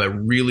 and have a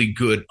really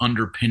good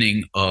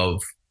underpinning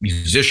of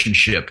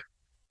musicianship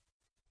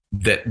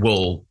that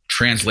will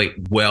translate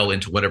well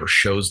into whatever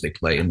shows they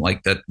play. And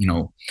that,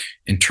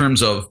 in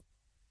terms of,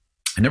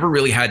 I never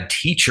really had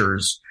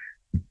teachers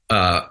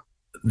that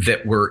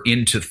were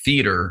into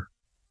theater,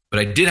 but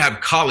I did have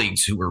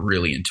colleagues who were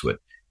really into it.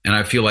 And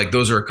I feel like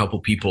those are a couple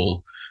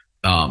people,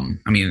 and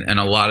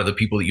a lot of the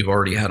people that you've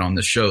already had on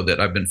the show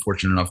that I've been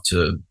fortunate enough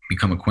to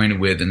become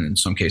acquainted with, and in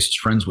some cases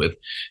friends with.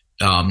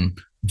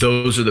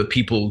 Those are the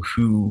people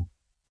who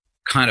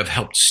kind of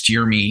helped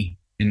steer me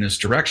in this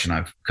direction.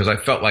 Because I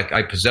felt like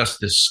I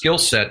possessed this skill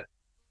set and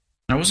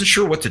I wasn't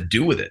sure what to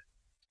do with it.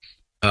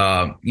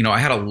 I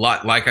had a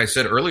lot, like I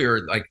said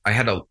earlier, I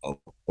had a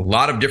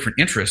lot of different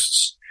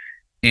interests,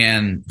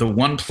 and the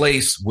one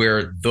place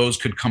where those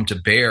could come to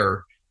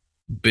bear,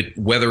 but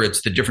whether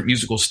it's the different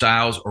musical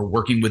styles or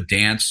working with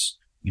dance,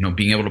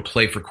 being able to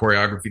play for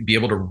choreography, be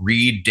able to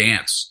read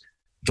dance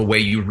the way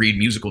you read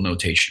musical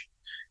notation,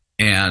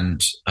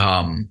 and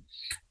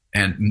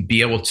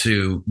be able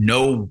to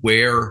know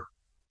where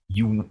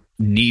you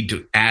need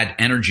to add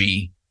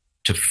energy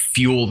to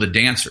fuel the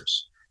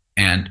dancers.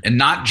 and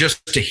not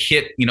just to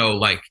hit,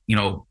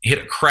 hit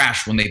a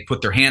crash when they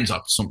put their hands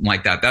up, something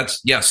like that.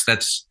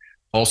 That's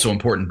also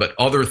important, but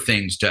other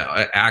things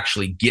to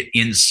actually get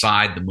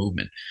inside the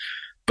movement.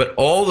 But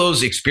all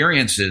those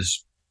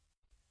experiences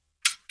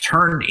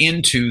turned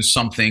into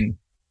something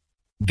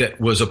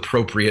that was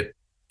appropriate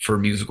for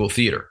musical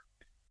theater.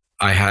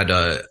 I had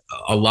a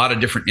lot of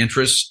different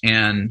interests,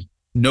 and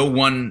no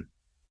one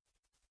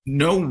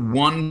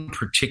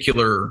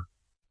particular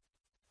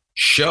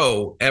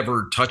show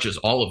ever touches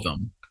all of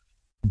them,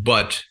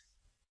 but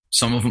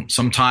some of them,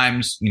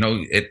 sometimes,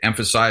 it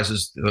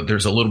emphasizes that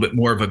there's a little bit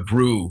more of a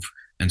groove,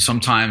 and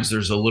sometimes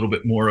there's a little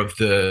bit more of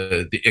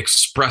the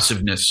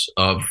expressiveness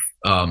of,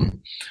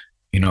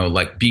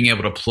 like being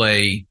able to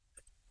play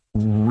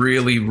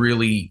really,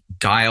 really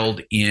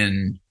dialed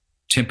in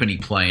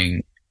timpani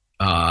playing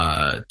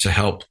to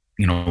help,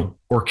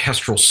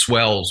 orchestral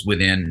swells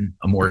within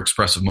a more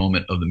expressive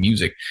moment of the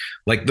music.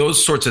 Like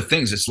those sorts of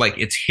things. It's like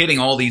it's hitting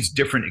all these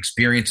different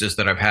experiences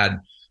that I've had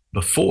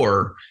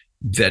before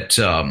that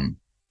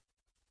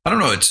I don't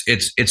know.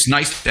 It's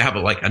nice to have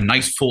a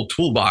nice full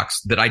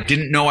toolbox that I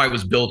didn't know I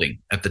was building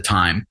at the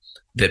time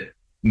that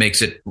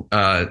makes it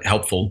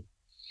helpful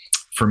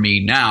for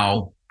me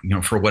now,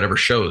 for whatever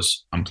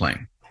shows I'm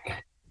playing.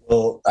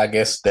 Well, I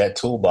guess that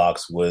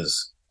toolbox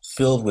was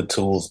filled with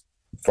tools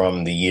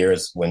from the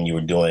years when you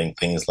were doing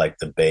things like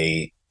the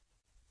Bay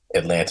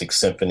Atlantic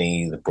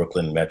Symphony, the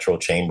Brooklyn Metro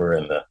Chamber,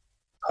 and the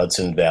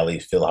Hudson Valley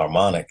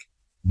Philharmonic.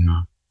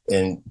 No.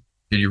 And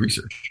did you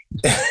research?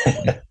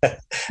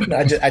 No,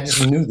 I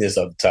just knew this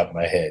off the top of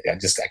my head. I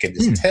could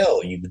just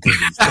tell you did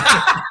these.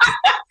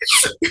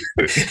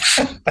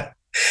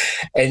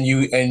 and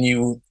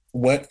you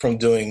went from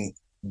doing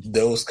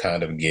those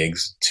kind of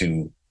gigs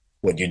to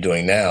what you're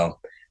doing now.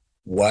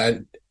 Why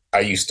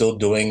are you still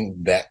doing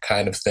that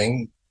kind of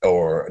thing,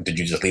 or did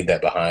you just leave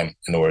that behind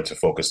in order to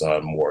focus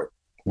on more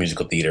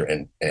musical theater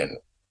and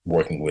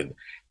working with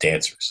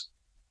dancers?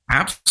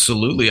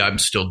 Absolutely, I'm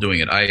still doing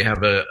it. I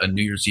have a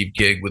New Year's Eve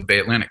gig with Bay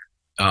Atlantic.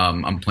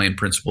 I'm playing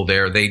principal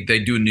there. They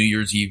do a New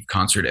Year's Eve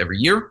concert every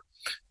year,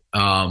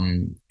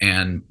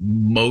 and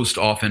most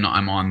often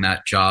I'm on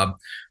that job.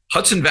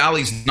 Hudson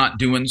Valley's not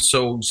doing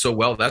so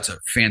well. That's a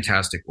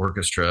fantastic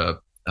orchestra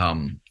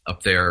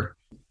up there.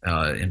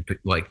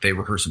 They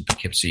rehearse in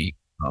Poughkeepsie,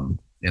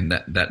 in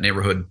that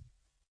neighborhood.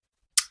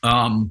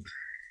 I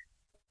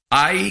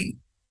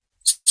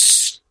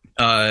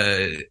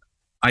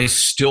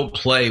still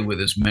play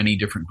with as many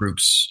different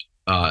groups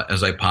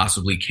as I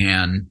possibly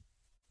can.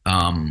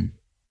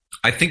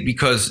 I think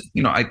because,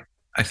 I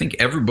think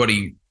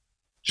everybody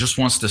just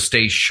wants to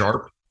stay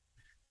sharp.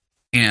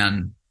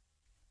 And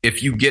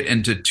if you get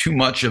into too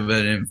much of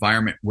an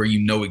environment where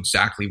you know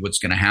exactly what's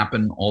going to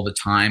happen all the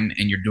time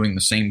and you're doing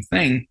the same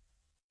thing,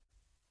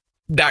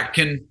 that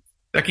can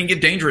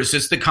get dangerous.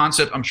 It's the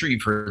concept. I'm sure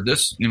you've heard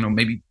this,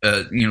 maybe,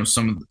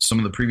 some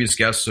of the previous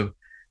guests have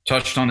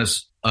touched on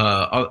this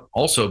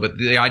also, but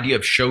the idea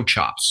of show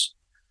chops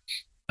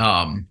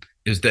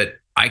is that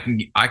I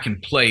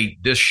can play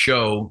this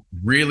show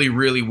really,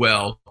 really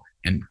well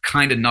and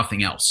kind of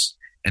nothing else.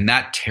 And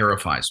that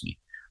terrifies me.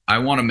 I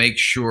want to make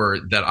sure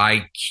that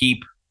I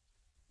keep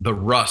the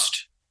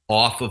rust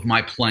off of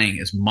my playing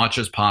as much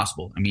as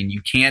possible. I mean,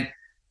 you can't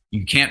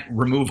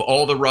remove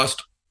all the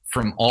rust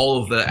from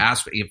all of the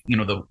aspects.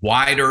 The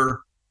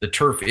wider the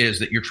turf is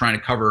that you're trying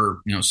to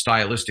cover,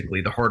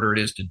 stylistically, the harder it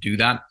is to do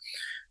that.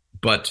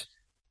 But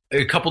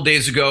a couple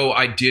days ago,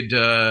 I did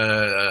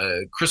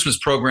a Christmas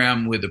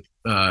program with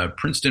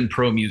Princeton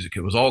Pro Music.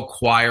 It was all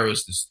choir. It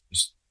was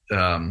this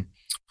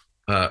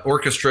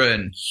orchestra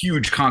and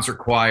huge concert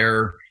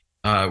choir.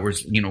 Where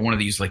one of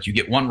these, like, you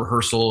get one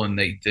rehearsal and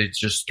they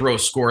just throw a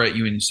score at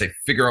you and you say,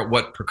 figure out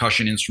what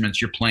percussion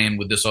instruments you're playing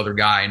with this other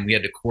guy. And we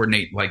had to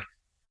coordinate, like,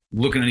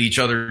 looking at each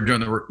other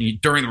during the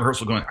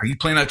rehearsal, going, "Are you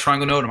playing that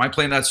triangle note? Am I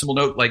playing that cymbal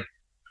note?" Like,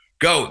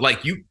 go.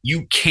 Like,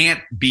 you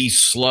can't be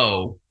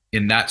slow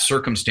in that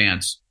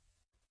circumstance.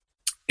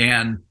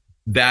 And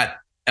that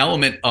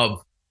element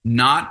of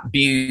not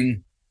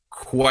being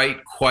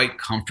quite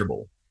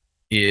comfortable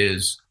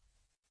it's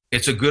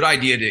a good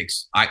idea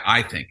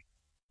I think,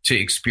 to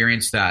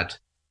experience that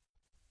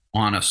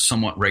on a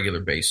somewhat regular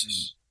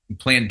basis. I'm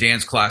playing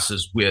dance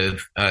classes with,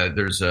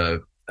 there's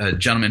a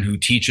gentleman who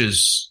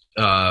teaches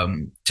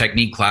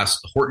technique class,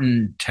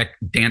 Horton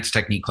dance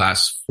technique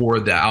class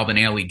for the Alvin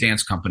Ailey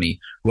Dance Company,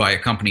 who I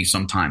accompany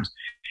sometimes.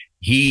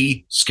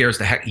 He scares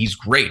the heck. He's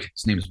great.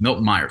 His name is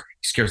Milton Myers.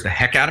 He scares the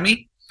heck out of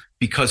me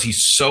because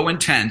he's so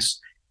intense.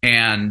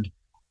 And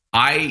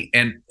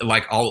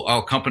I'll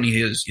accompany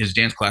his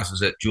dance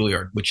classes at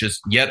Juilliard, which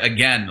is yet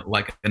again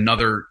like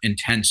another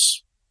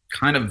intense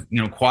kind of,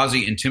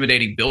 quasi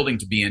intimidating building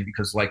to be in,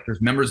 because like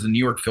there's members of the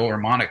New York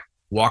Philharmonic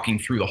walking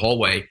through the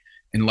hallway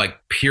and like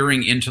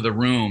peering into the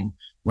room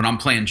when I'm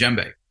playing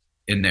djembe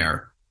in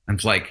there. And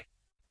it's like,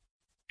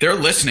 they're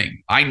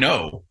listening. I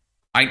know.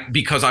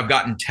 Because I've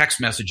gotten text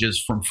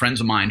messages from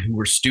friends of mine who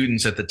were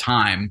students at the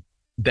time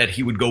that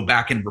he would go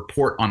back and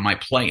report on my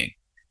playing.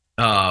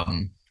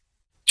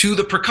 to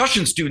the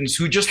percussion students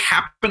who just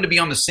happened to be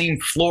on the same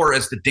floor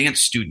as the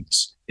dance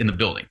students in the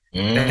building.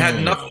 It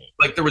had nothing,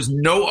 like there was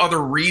no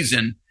other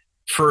reason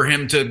for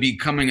him to be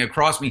coming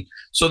across me.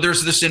 So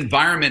there's this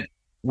environment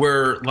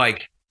where,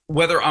 like,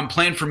 whether I'm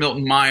playing for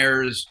Milton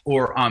Myers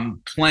or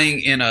I'm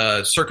playing in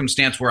a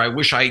circumstance where I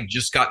wish I had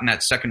just gotten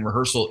that second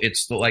rehearsal,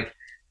 it's like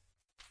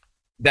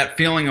that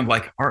feeling of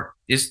like,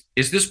 is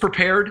this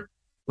prepared?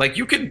 Like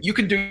you can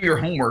do your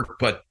homework,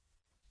 but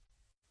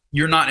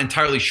you're not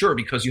entirely sure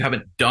because you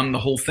haven't done the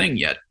whole thing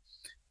yet.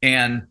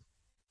 And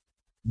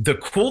the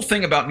cool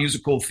thing about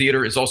musical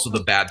theater is also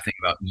the bad thing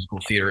about musical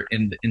theater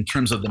in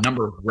terms of the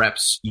number of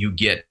reps you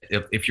get.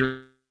 If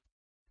you're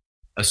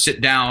a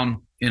sit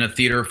down in a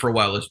theater for a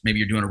while, maybe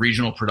you're doing a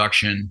regional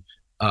production,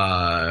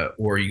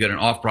 or you get an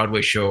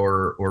off-Broadway show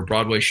or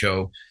Broadway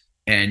show,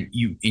 and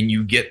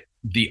you get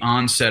the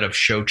onset of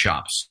show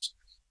chops.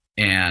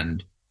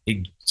 And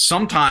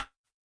sometimes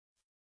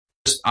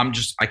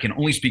I can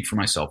only speak for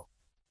myself.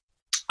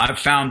 I've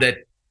found that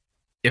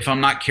if I'm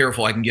not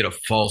careful, I can get a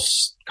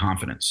false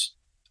confidence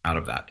out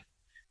of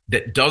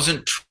that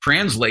doesn't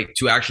translate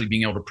to actually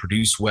being able to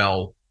produce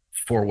well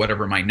for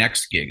whatever my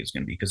next gig is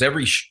going to be, because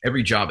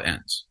every job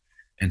ends.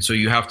 And so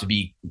you have to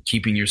be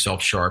keeping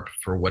yourself sharp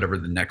for whatever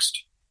the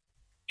next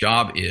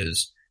job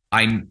is.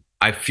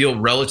 I feel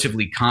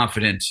relatively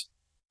confident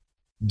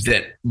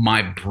that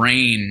my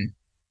brain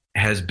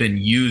has been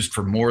used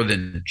for more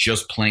than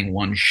just playing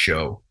one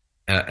show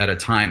at a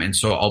time. And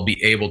so I'll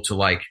be able to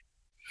like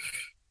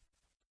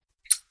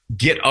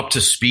get up to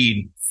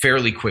speed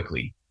fairly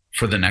quickly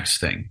for the next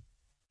thing,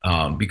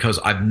 because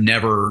I've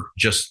never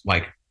just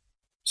like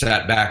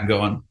sat back and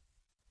going,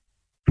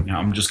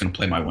 I'm just going to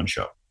play my one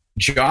show.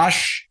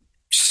 Josh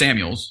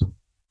Samuels,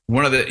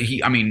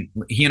 he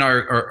and I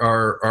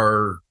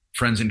are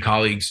friends and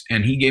colleagues,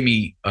 and he gave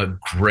me a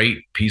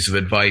great piece of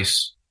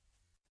advice,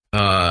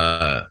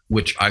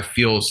 which I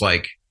feel is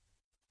like,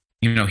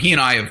 he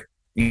and I have,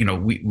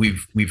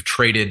 we've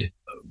traded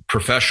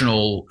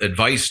professional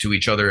advice to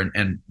each other,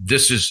 and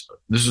this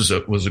was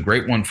a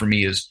great one for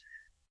me, is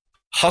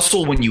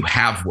hustle when you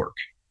have work,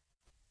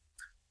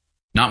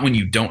 not when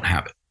you don't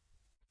have it.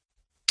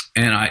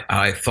 And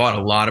I thought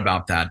a lot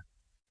about that.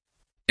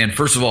 And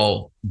first of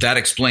all,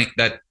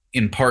 that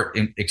in part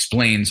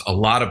explains a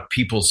lot of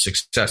people's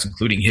success,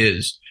 including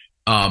his.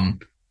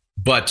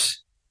 But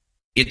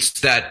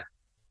it's that,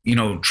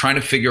 trying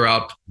to figure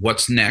out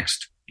what's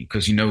next,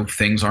 because,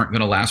 things aren't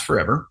going to last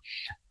forever.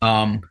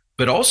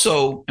 But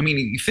also,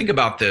 you think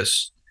about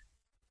this,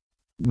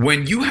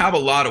 when you have a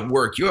lot of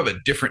work, you have a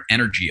different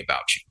energy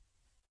about you,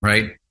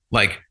 right?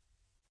 Like,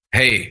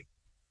 hey,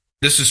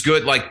 this is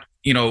good. Like,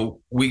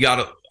 I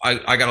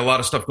got a lot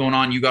of stuff going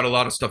on. You got a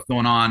lot of stuff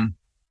going on.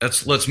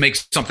 Let's make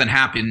something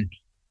happen,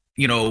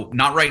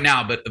 not right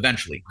now, but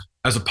eventually,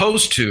 as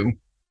opposed to,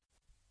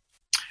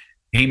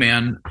 hey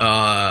man,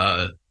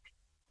 I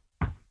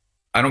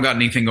don't got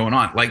anything going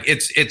on. Like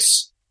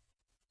it's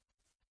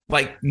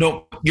like,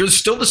 no, you're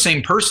still the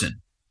same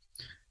person.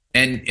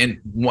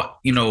 And what,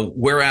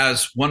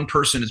 whereas one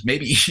person is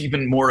maybe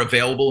even more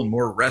available and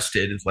more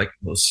rested, is like,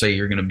 let's say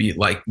you're going to be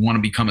like, want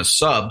to become a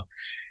sub.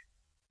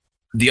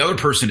 The other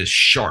person is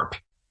sharp,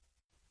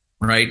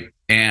 right?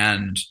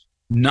 And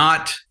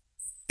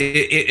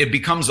it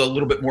becomes a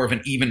little bit more of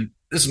an even,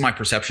 this is my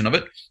perception of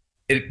it.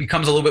 It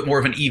becomes a little bit more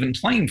of an even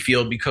playing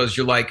field, because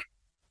you're like,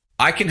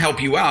 I can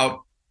help you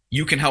out.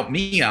 You can help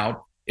me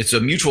out. It's a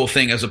mutual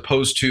thing, as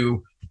opposed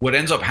to what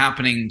ends up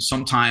happening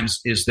sometimes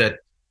is that,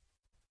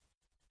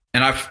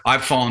 and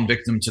I've fallen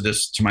victim to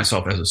this to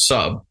myself as a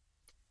sub,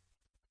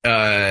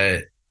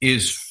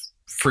 is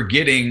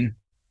forgetting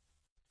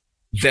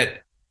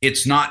that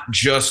it's not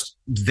just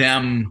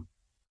them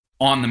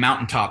on the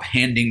mountaintop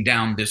handing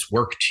down this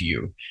work to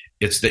you.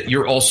 It's that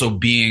you're also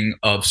being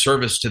of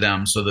service to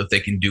them so that they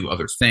can do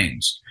other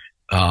things.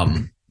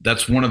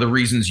 That's one of the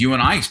reasons you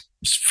and I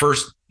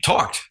first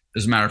talked,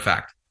 as a matter of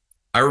fact.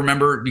 I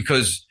remember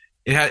because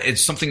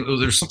there's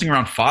something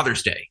around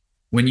Father's Day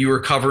when you were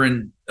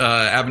covering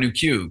Avenue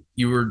Q.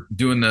 You were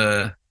doing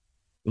the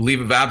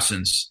leave of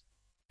absence,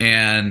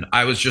 and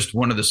I was just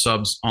one of the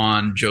subs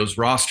on Joe's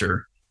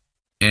roster,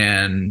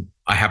 and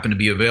I happened to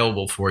be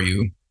available for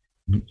you.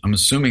 I'm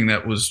assuming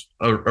that was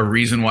a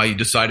reason why you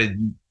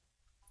decided,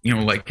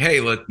 like,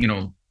 hey,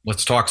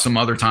 let's talk some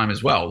other time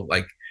as well.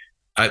 Like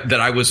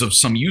that I was of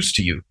some use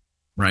to you,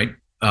 right?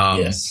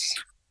 Yes.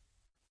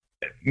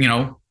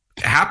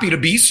 Happy to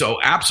be so,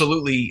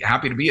 absolutely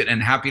happy to be it,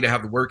 and happy to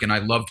have the work. And I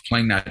loved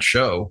playing that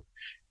show.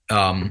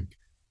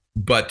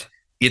 But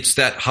it's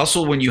that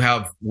hustle when you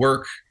have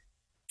work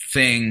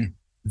thing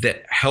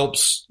that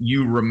helps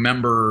you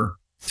remember,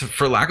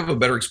 for lack of a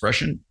better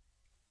expression,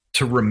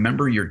 to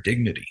remember your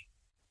dignity.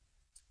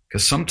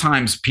 Because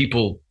sometimes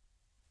people,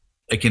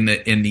 like in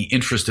the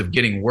interest of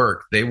getting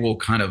work, they will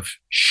kind of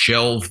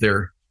shelve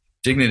their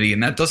dignity,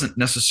 and that doesn't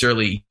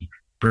necessarily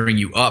bring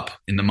you up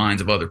in the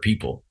minds of other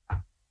people.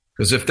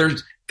 Because if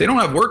they don't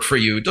have work for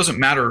you, it doesn't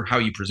matter how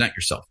you present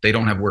yourself. They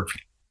don't have work for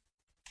you.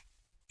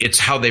 It's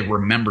how they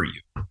remember you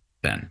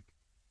then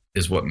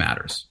is what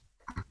matters.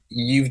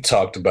 you've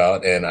talked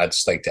about, and I'd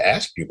just like to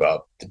ask you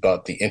about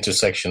the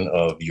intersection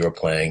of your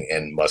playing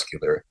and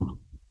muscular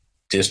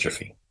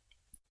dystrophy.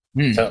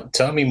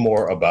 Tell me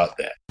more about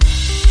that.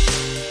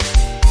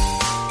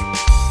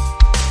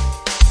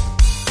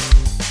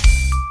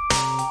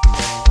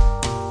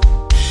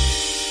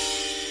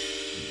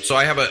 So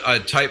I have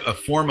a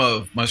form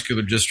of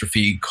muscular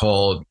dystrophy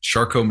called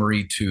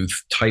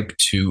Charcot-Marie-Tooth type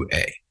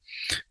 2A.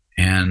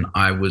 And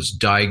I was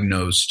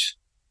diagnosed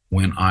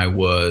when I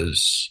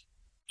was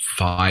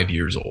 5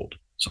 years old,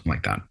 something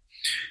like that.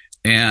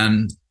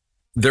 And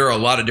there are a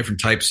lot of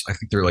different types. I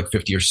think there are like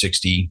 50 or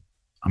 60.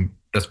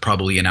 That's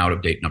probably an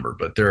out-of-date number,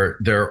 but there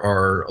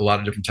are a lot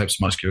of different types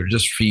of muscular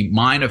dystrophy.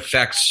 Mine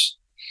affects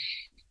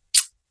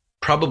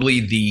probably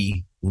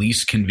the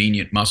least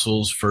convenient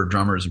muscles for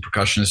drummers and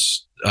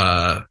percussionists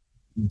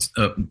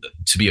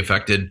to be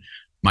affected: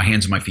 my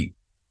hands and my feet.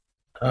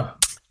 Oh.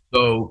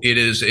 So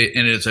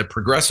it's a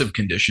progressive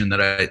condition that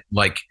I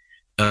like,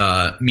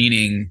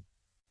 meaning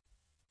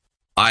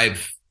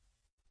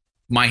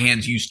my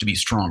hands used to be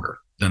stronger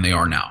than they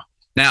are now.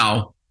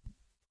 Now,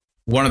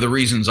 one of the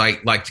reasons I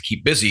like to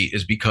keep busy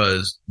is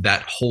because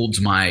that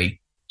holds my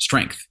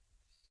strength,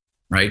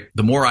 right?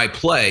 The more I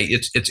play,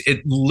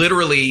 it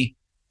literally,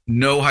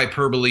 no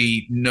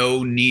hyperbole,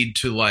 no need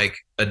to like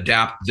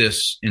adapt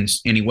this in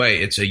any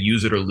way. It's a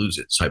use it or lose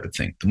it type of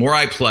thing. The more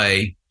I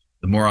play,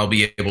 the more I'll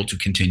be able to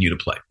continue to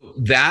play.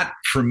 That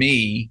for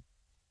me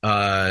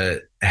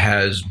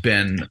has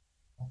been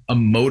a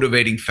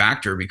motivating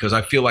factor because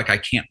I feel like I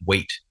can't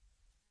wait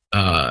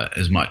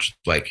as much.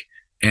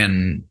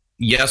 And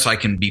yes, I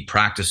can be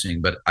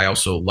practicing, but I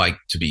also like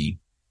to be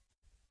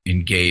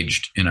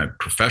engaged in a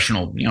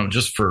professional,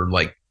 just for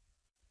like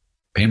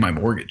paying my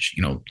mortgage,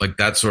 like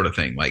that sort of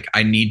thing. Like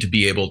I need to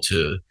be able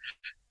to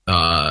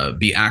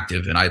be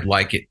active, and I'd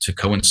like it to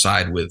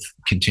coincide with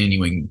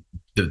continuing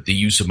the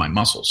use of my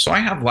muscles. So I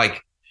have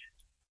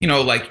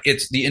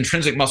it's the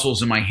intrinsic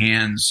muscles in my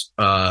hands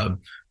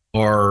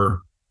are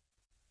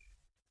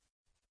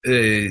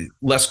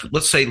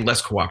let's say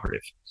less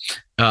cooperative.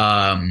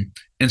 And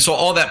so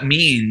all that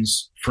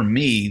means for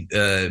me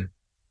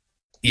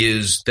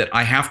is that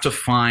I have to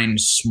find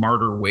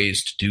smarter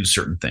ways to do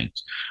certain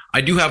things.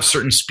 I do have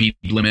certain speed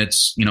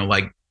limits,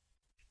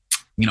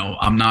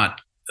 I'm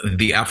not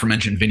the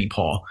aforementioned Vinnie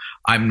Paul.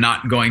 I'm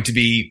not going to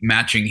be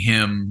matching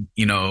him,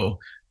 he's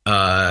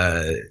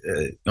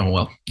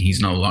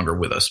no longer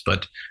with us,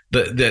 but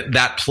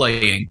that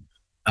playing,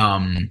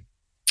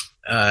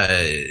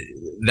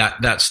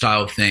 that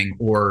style of thing,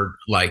 or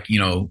like,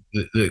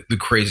 the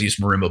craziest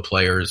marimba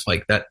players,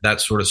 like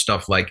that sort of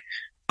stuff. Like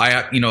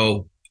I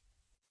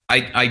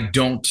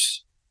don't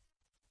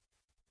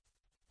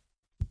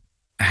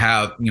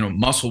have,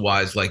 muscle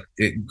wise, like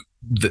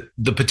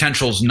the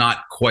potential's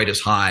not quite as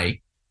high.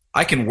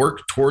 I can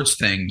work towards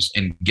things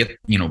and get,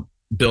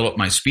 build up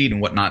my speed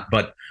and whatnot.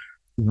 But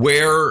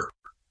where,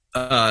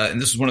 and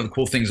this is one of the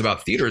cool things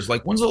about theater, is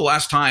like, when's the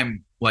last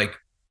time like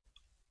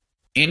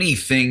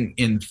anything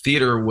in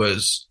theater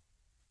was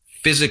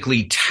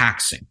physically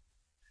taxing?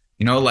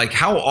 Like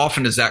how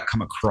often does that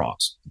come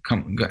across?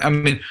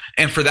 And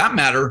for that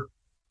matter,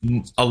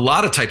 a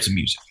lot of types of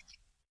music.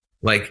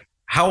 Like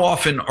how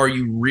often are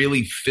you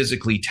really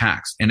physically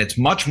taxed? And it's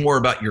much more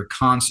about your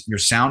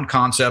sound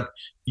concept,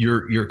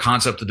 your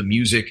concept of the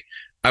music.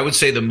 I would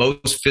say the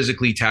most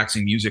physically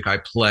taxing music I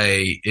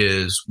play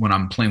is when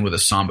I'm playing with a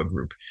samba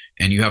group,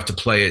 and you have to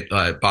play it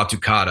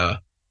batucada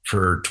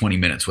for 20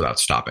 minutes without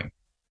stopping.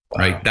 Wow.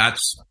 Right?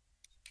 That's,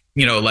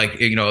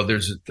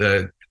 there's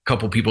a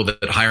couple people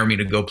that hire me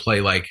to go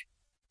play, like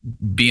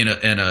be in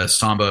a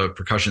samba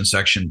percussion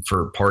section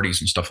for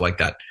parties and stuff like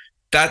that.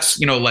 That's,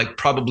 like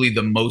probably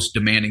the most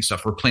demanding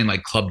stuff. We're playing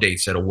like club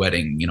dates at a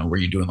wedding, where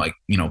you're doing like,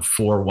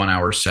 4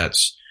 1-hour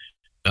sets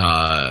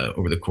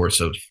over the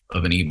course of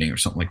an evening or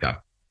something like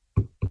that.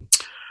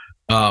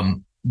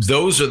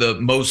 Those are the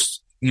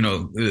most,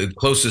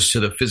 closest to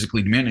the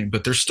physically demanding,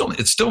 but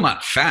it's still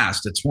not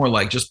fast. It's more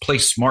like just play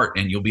smart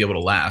and you'll be able to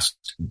last.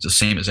 It's the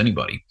same as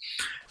anybody.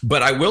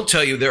 But I will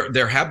tell you,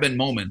 there have been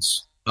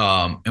moments.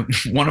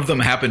 One of them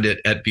happened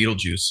at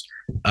Beetlejuice,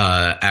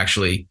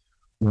 actually,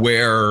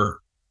 where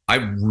I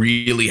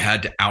really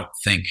had to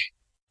outthink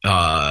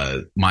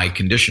my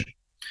condition.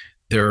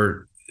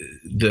 There's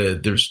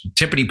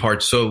timpani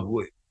parts.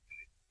 So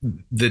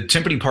the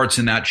timpani parts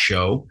in that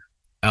show,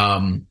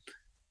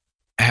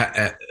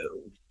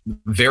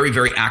 very,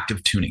 very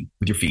active tuning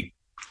with your feet.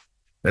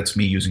 That's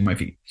me using my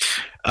feet.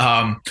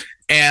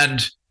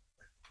 And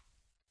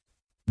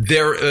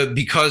there,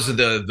 because of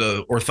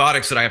the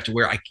orthotics that I have to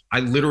wear, I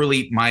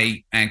literally,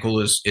 my ankle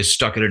is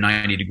stuck at a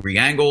 90-degree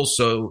angle.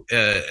 So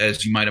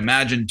as you might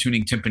imagine,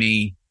 tuning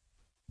timpani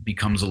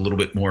becomes a little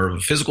bit more of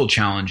a physical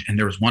challenge. And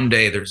there was one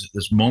day, there's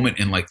this moment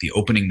in like the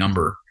opening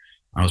number,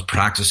 I was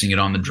practicing it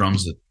on the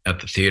drums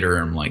at the theater,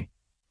 and I'm like,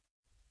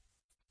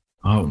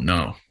 oh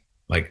no,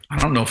 like, I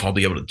don't know if I'll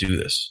be able to do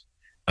this.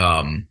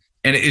 And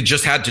it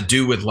just had to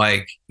do with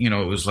like,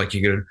 it was like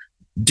you go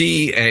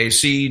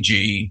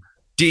D-A-C-G,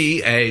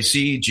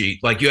 D-A-C-G.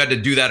 Like you had to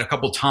do that a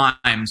couple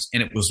times,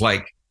 and it was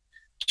like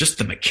just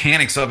the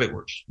mechanics of it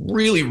were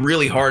really,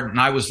 really hard. And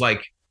I was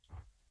like,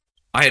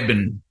 I had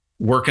been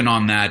working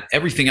on that.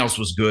 Everything else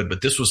was good,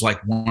 but this was like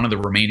one of the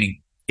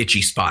remaining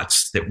itchy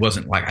spots that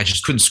wasn't like, I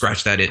just couldn't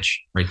scratch that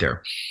itch right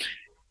there.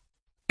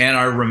 And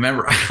I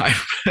remember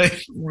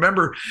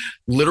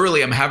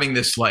literally I'm having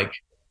this like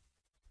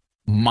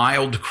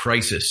mild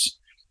crisis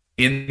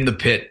in the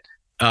pit.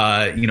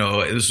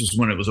 This was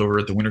when it was over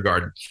at the Winter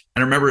Garden.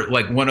 And I remember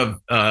like one of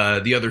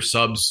the other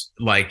subs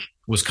like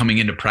was coming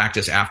into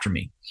practice after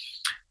me.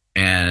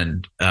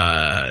 And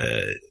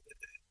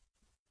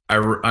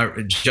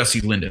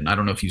Jessie Linden, I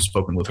don't know if you've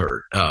spoken with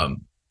her.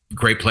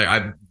 Great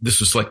player. This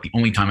was like the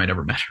only time I'd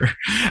ever met her.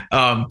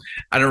 And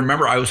I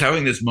remember I was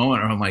having this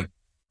moment where I'm like,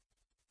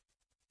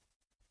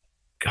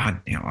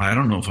 God, I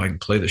don't know if I can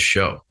play the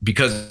show,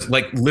 because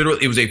like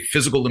literally it was a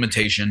physical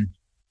limitation.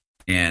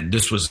 And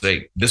this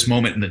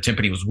moment in the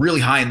timpani was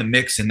really high in the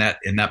mix in that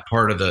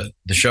part of the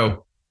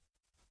show.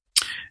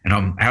 And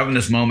I'm having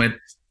this moment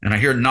and I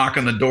hear a knock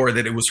on the door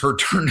that it was her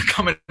turn to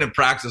come into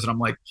practice. And I'm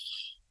like,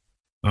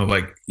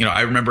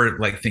 I remember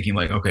like thinking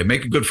like, okay,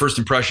 make a good first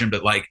impression.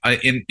 But like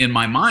in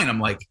my mind,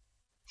 I'm like,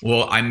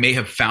 well, I may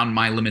have found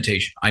my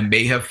limitation. I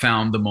may have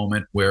found the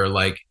moment where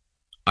like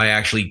I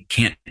actually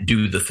can't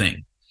do the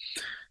thing.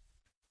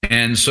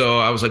 And so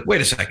I was like,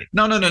 wait a second.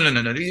 No.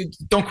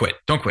 Don't quit.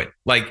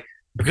 Like,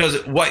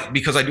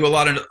 because I do a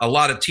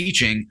lot of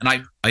teaching,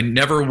 and I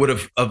never would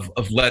have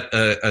let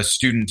a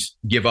student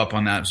give up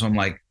on that. So I'm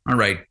like, all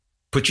right,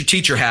 put your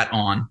teacher hat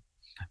on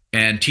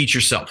and teach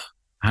yourself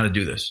how to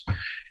do this.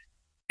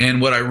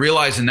 And what I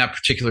realized in that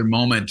particular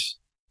moment,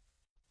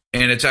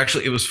 and it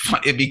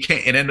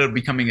ended up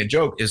becoming a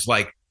joke, is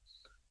like,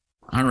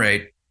 all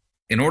right,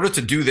 in order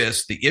to do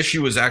this, the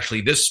issue is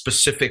actually this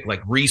specific,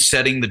 like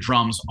resetting the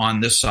drums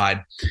on this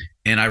side.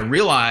 And I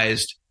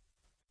realized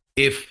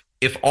if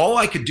all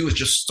I could do is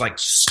just like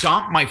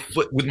stomp my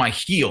foot with my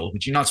heel,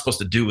 which you're not supposed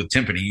to do with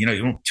timpani, you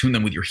don't tune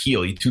them with your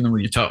heel, you tune them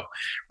with your toe,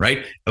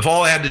 right? If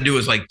all I had to do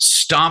is like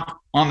stomp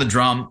on the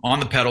drum, on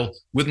the pedal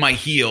with my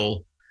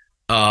heel,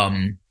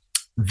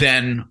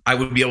 then I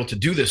would be able to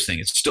do this thing.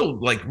 It's still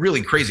like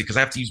really crazy because I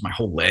have to use my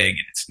whole leg,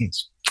 and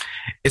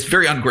it's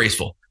very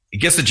ungraceful. It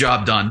gets the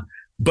job done.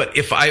 But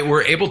if I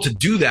were able to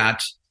do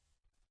that,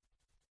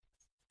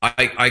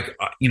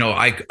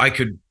 I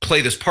could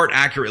play this part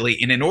accurately.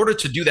 And in order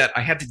to do that,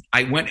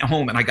 I went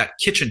home and I got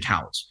kitchen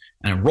towels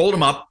and I rolled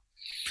them up,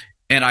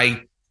 and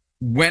I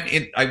went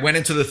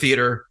into the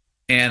theater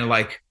and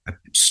like I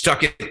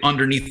stuck it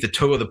underneath the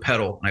toe of the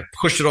pedal and I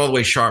pushed it all the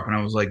way sharp. And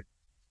I was like,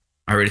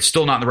 all right, it's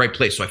still not in the right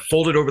place. So I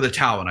folded over the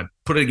towel and I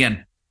put it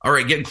again. All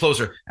right, getting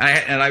closer.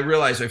 And I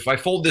realized if I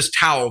fold this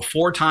towel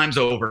 4 times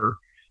over,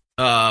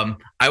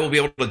 I will be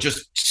able to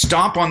just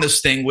stomp on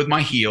this thing with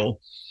my heel,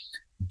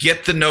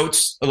 get the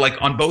notes like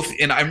on both.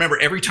 And I remember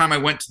every time I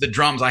went to the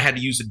drums, I had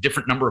to use a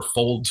different number of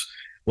folds.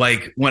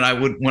 Like when I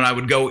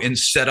would go and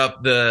set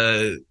up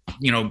do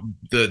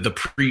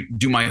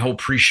my whole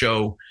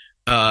pre-show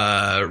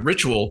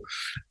ritual.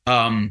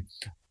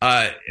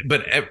 But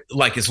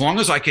like as long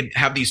as I could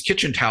have these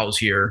kitchen towels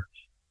here,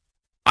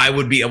 I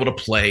would be able to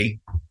play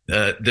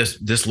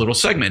this little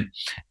segment.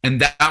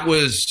 And that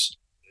was.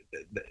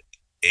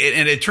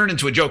 And it turned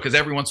into a joke because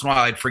every once in a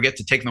while I'd forget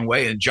to take them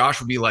away, and Josh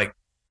would be like,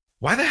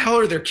 why the hell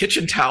are there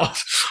kitchen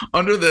towels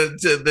under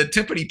the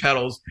timpani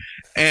pedals?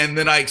 And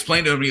then I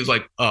explained to him, and he was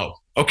like, oh,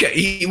 okay.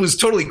 He was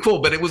totally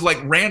cool, but it was like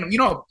random.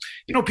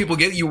 People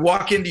you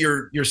walk into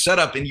your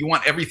setup and you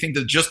want everything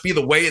to just be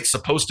the way it's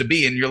supposed to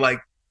be. And you're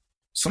like,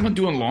 someone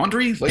doing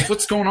laundry? Like,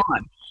 what's going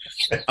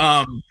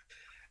on?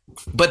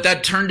 But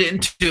that turned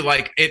into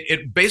like,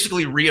 it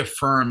basically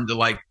reaffirmed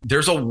like,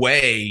 there's a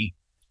way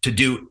to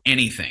do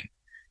anything.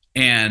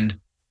 And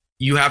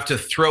you have to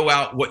throw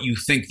out what you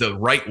think the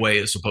right way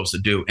is supposed to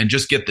do and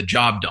just get the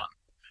job done.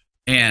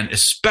 And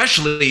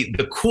especially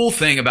the cool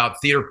thing about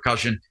theater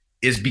percussion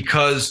is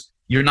because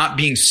you're not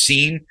being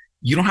seen,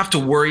 you don't have to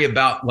worry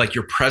about like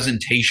your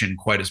presentation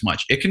quite as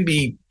much. It can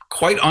be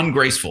quite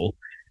ungraceful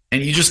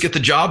and you just get the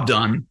job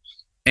done.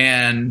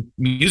 And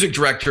music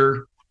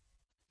director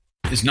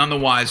is none the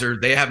wiser.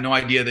 They have no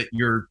idea that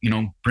you're,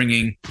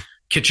 bringing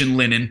kitchen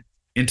linen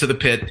into the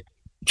pit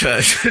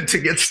to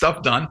get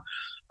stuff done.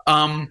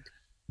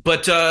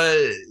 But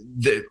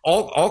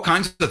all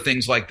kinds of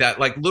things like that,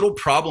 like little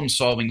problem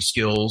solving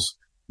skills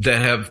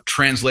that have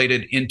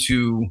translated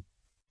into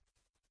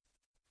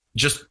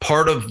just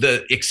part of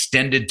the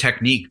extended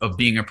technique of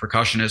being a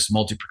percussionist,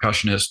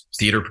 multi-percussionist,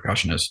 theater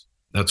percussionist,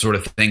 that sort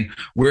of thing,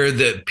 where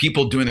the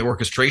people doing the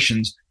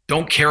orchestrations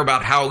don't care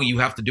about how you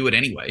have to do it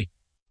anyway.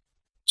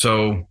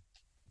 So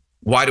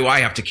why do I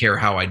have to care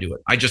how I do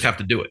it? I just have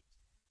to do it.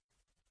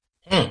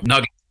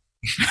 Nugget.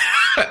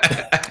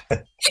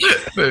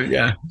 But,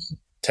 yeah.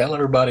 Tell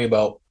everybody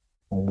about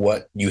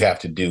what you have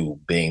to do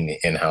being the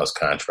in-house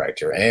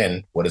contractor,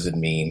 and what does it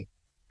mean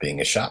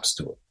being a shop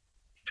steward?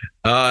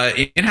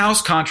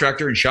 In-house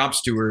contractor and shop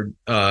steward.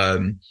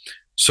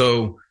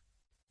 So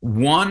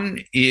one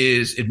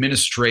is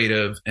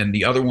administrative and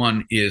the other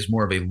one is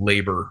more of a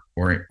labor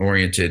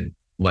oriented,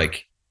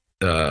 like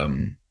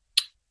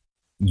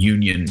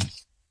union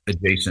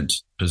adjacent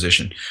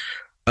position.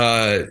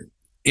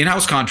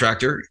 In-house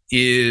contractor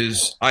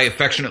is, I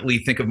affectionately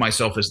think of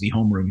myself as the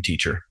homeroom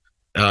teacher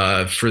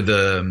for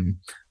the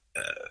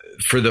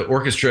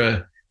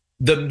orchestra.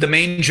 The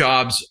main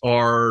jobs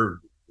are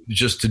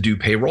just to do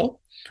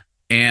payroll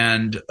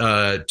and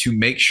to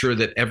make sure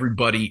that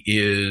everybody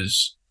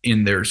is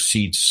in their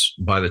seats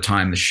by the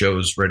time the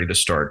show's ready to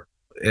start.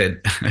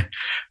 And,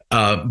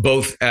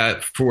 both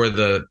for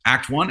the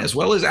Act 1 as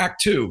well as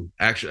Act 2.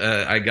 Actually,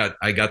 I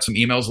got some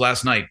emails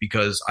last night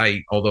because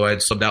although I had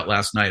subbed out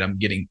last night, I'm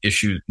getting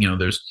issues.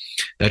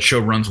 That show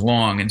runs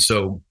long, and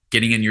so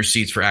getting in your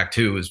seats for Act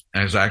 2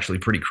 is actually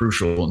pretty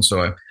crucial. And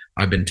so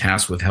I've been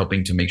tasked with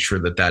helping to make sure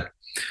that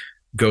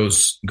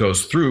goes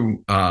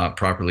through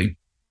properly.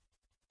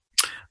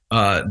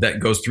 That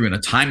goes through in a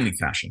timely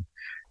fashion.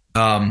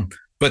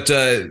 But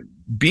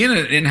being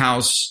an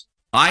in-house,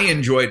 I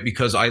enjoy it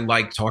because I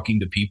like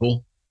talking to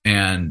people.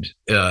 And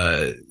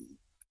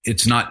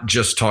it's not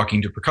just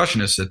talking to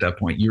percussionists at that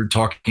point. You're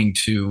talking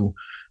to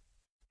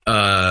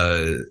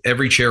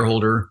every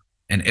chairholder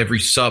and every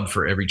sub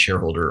for every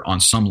chairholder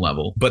on some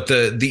level. But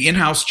the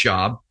in-house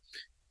job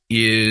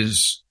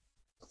is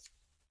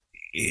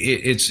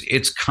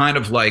it's kind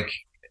of like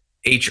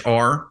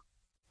HR,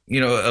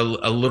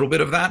 a little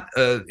bit of that.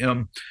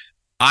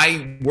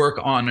 I work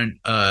on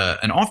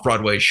an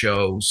off-Broadway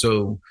show,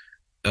 so.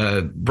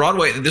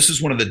 Broadway, this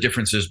is one of the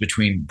differences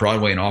between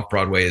Broadway and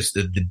off-Broadway, is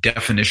that the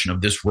definition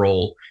of this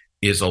role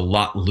is a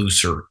lot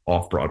looser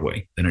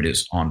off-Broadway than it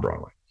is on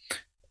Broadway.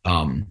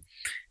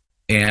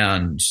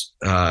 And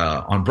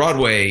on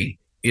Broadway,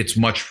 it's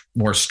much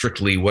more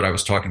strictly what I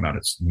was talking about.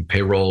 It's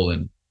payroll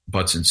and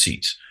butts and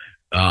seats.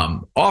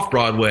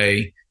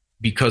 Off-Broadway,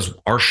 because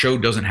our show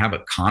doesn't have a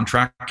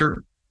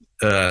contractor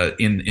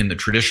in the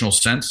traditional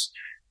sense,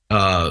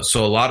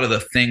 so a lot of the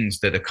things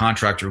that a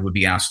contractor would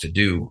be asked to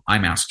do,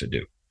 I'm asked to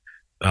do.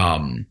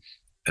 I'm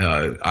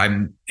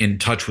in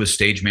touch with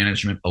stage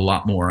management a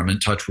lot more. I'm in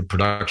touch with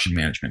production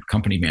management,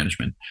 company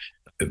management,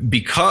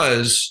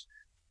 because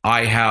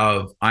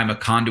I'm a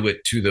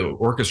conduit to the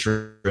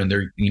orchestra, and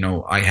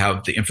I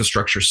have the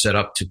infrastructure set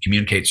up to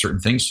communicate certain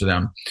things to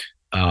them.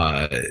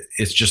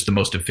 It's just the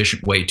most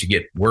efficient way to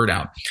get word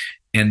out.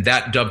 And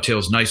that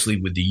dovetails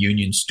nicely with the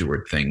union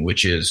steward thing,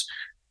 which is,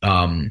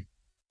 and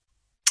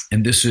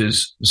this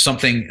is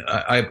something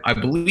I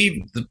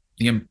believe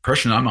the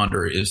impression I'm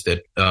under is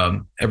that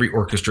every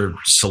orchestra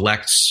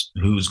selects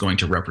who's going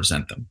to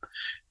represent them.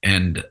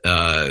 And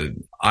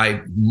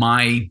I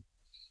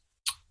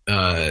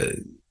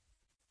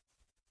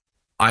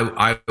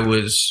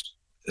was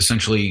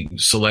essentially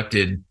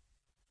selected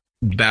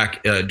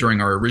back during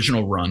our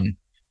original run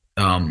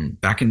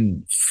back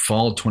in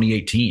fall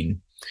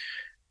 2018,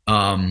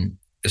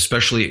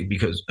 especially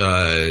because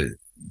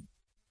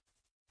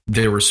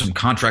there was some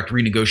contract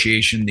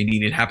renegotiation that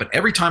needed to happen.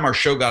 Every time our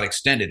show got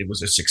extended, it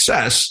was a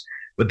success,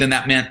 but then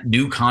that meant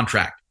new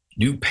contract,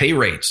 new pay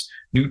rates,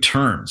 new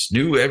terms,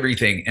 new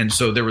everything. And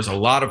so there was a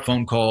lot of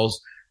phone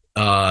calls,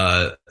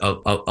 a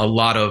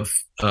lot of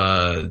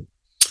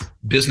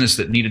business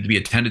that needed to be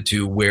attended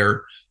to,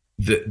 where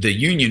the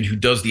union who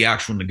does the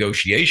actual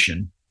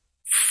negotiation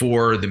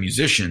for the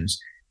musicians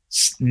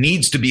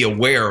needs to be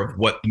aware of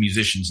what the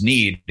musicians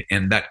need.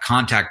 And that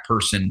contact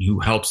person who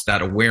helps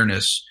that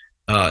awareness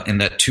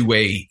and that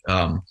two-way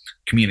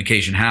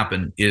communication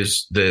happen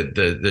is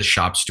the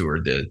shop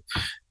steward.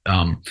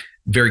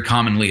 Very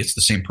commonly, it's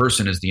the same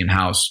person as the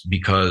in-house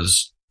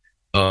because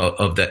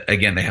of that.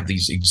 Again, they have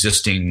these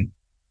existing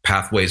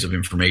pathways of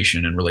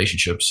information and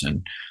relationships,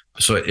 and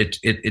so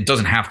it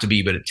doesn't have to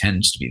be, but it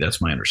tends to be.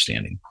 That's my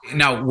understanding.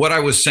 Now, what I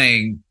was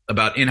saying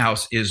about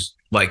in-house is,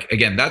 like,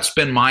 again, that's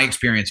been my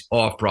experience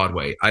off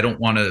Broadway. I don't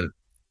want to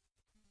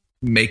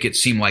make it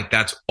seem like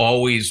that's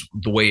always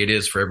the way it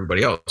is for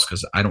everybody else,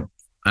 because I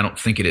don't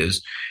think it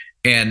is.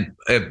 And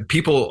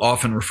people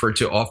often refer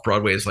to off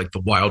Broadway as like the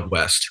Wild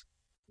West.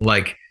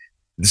 Like,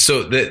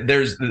 so this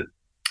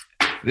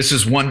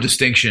is one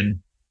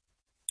distinction.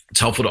 It's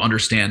helpful to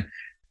understand.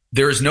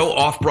 There is no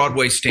off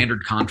Broadway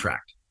standard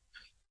contract.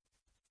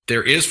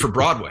 There is for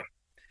Broadway.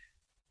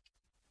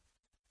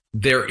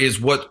 There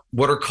is what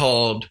are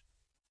called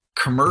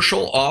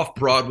commercial off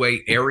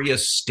Broadway area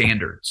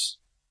standards.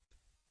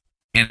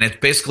 And it's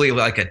basically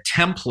like a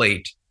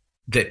template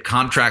that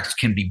contracts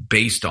can be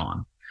based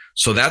on.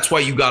 So that's why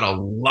you got a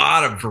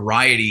lot of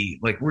variety.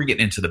 Like, we're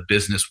getting into the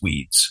business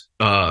weeds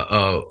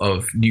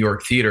of New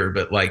York theater,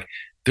 but like,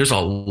 there's a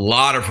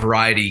lot of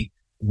variety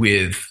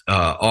with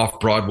off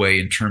Broadway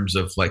in terms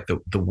of like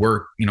the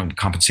work,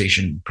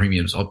 compensation,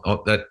 premiums,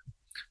 all that.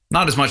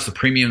 Not as much the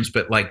premiums,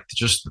 but like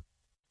just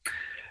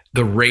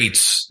the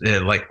rates,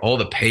 like all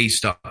the pay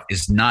stuff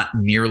is not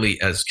nearly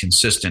as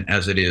consistent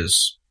as it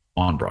is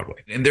on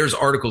Broadway. And there's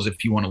articles,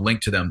 if you want to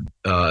link to them,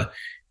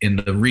 in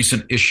the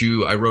recent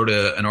issue. I wrote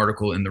an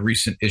article in the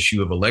recent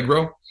issue of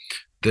Allegro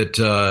that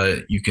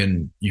you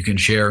can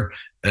share,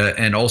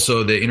 and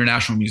also the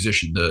International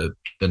Musician, the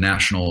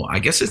national, I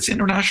guess it's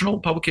international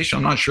publication.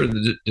 I'm not sure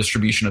the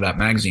distribution of that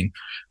magazine,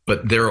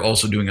 but they're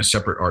also doing a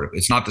separate article.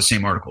 It's not the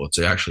same article. It's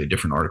actually a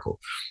different article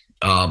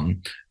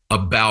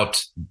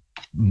about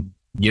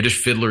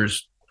Yiddish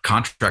Fiddlers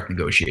contract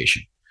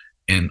negotiation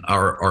and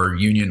our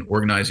union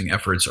organizing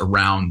efforts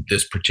around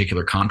this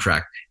particular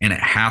contract. And it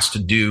has to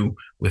do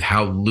with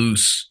how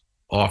loose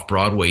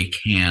off-Broadway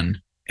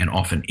can and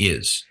often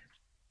is.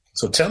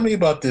 So tell me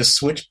about this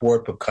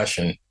switchboard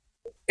percussion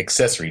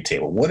accessory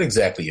table. What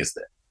exactly is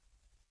that?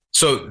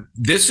 So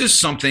this is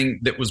something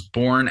that was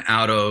born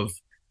out of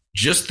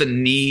just the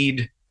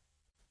need.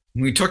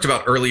 We talked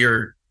about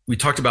earlier, we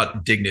talked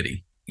about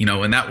dignity,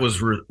 and that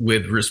was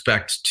with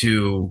respect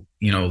to,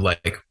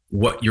 like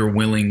what you're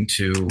willing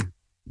to,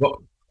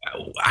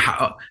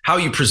 how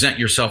you present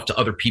yourself to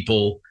other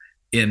people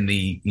in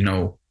the,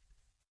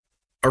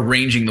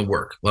 arranging the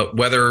work,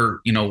 whether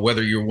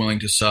you're willing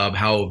to sub,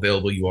 how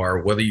available you are,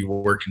 whether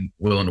you're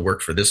willing to work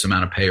for this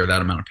amount of pay or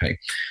that amount of pay.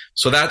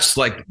 So that's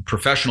like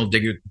professional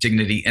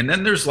dignity. And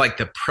then there's like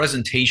the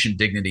presentation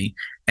dignity.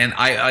 And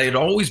I had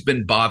always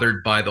been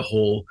bothered by the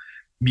whole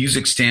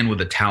music stand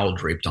with a towel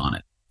draped on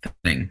it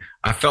thing.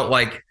 I felt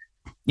like,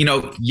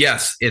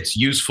 yes, it's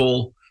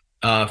useful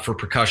for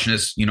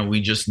percussionists. We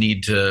just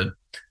need to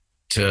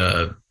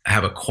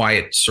have a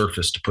quiet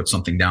surface to put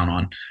something down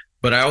on.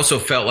 But I also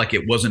felt like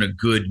it wasn't a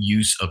good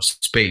use of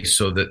space.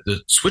 So that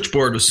the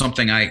switchboard was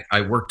something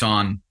I worked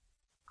on,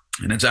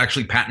 and it's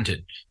actually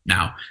patented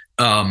now.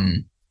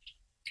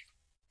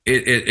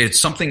 It's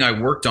something I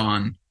worked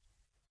on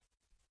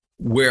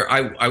where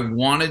I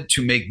wanted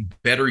to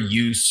make better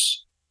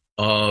use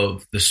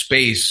of the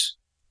space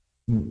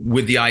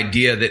with the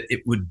idea that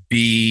it would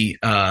be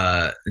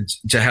to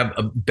have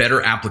a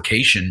better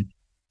application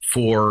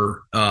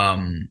for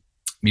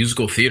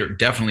musical theater,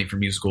 definitely for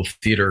musical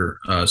theater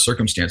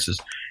circumstances.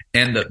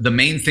 And the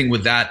main thing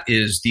with that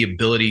is the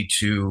ability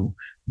to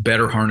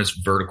better harness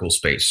vertical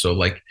space. So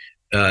like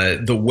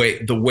the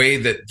way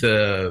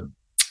that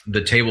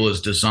the table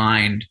is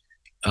designed,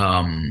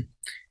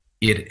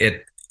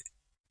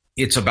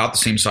 it's about the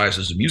same size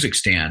as a music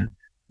stand,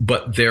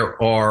 but there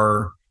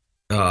are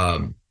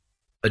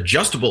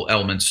adjustable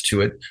elements to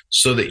it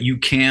so that you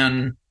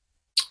can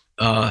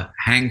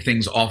hang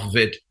things off of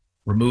it,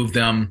 remove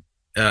them.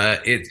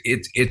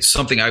 It's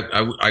something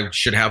I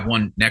should have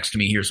one next to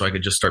me here so I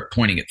could just start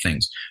pointing at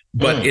things.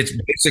 But it's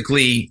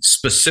basically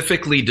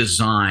specifically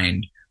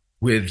designed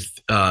with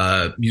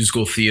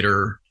musical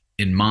theater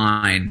in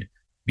mind,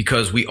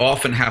 because we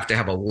often have to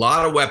have a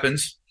lot of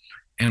weapons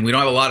and we don't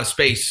have a lot of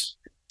space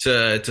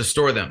to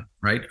store them,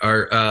 right?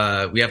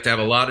 We have to have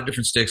a lot of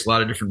different sticks, a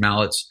lot of different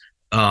mallets,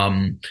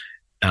 let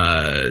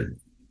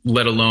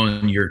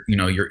alone your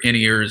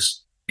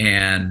in-ears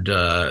and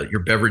your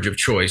beverage of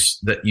choice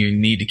that you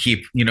need to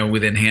keep,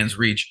 within hand's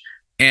reach.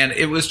 And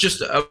it was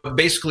just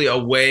basically a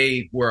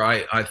way where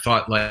I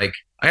thought, like,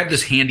 I have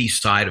this handy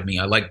side of me.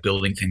 I like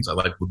building things. I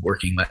like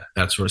woodworking,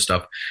 that sort of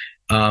stuff.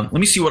 Let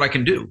me see what I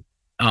can do.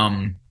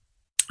 And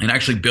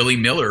actually, Billy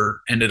Miller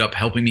ended up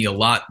helping me a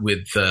lot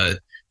with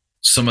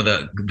some of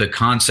the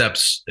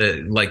concepts,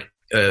 like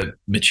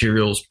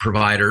materials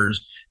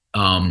providers,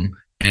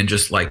 and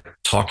just like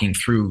talking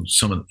through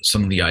some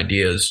of the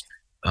ideas.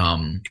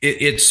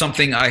 It's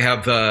something I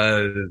have.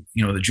 The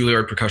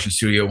Juilliard Percussion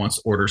Studio wants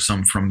to order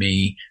some from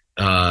me.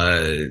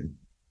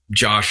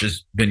 Josh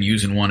has been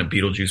using one at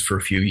Beetlejuice for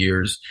a few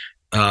years.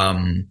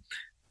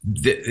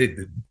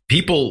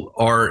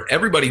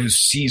 Everybody who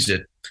sees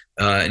it,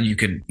 and you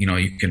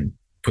can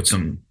put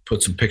some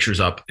pictures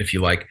up if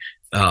you like.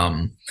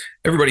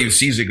 Everybody who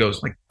sees it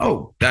goes like,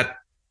 oh, that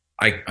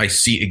I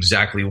see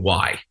exactly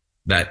why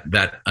that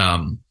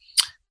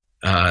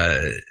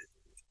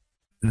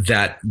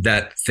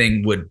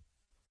thing would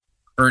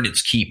earn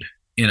its keep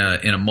in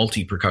a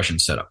multi percussion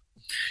setup.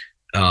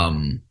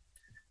 When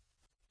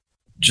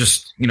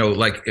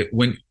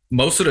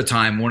most of the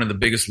time, one of the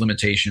biggest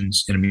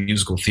limitations in a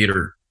musical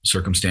theater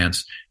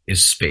circumstance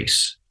is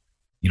space.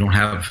 You don't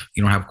have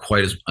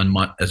quite as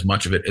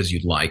much of it as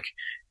you'd like.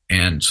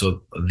 And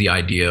so the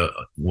idea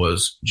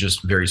was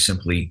just very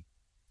simply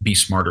be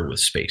smarter with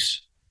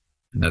space.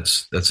 And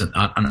that's an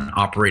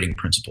operating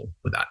principle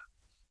with that.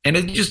 And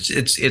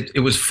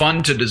it was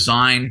fun to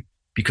design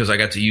because I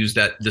got to use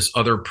this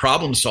other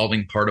problem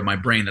solving part of my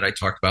brain that I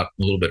talked about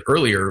a little bit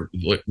earlier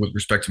with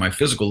respect to my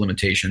physical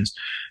limitations.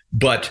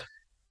 But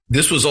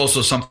this was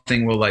also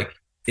something where, like,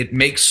 it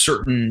makes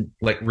certain,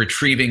 like,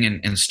 retrieving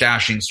and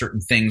stashing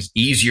certain things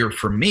easier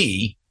for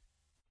me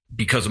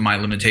because of my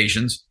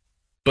limitations,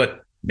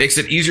 but makes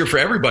it easier for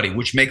everybody,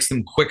 which makes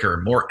them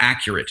quicker, more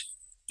accurate,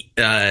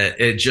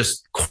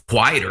 just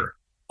quieter.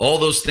 All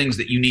those things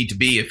that you need to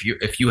be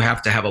if you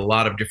have to have a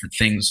lot of different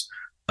things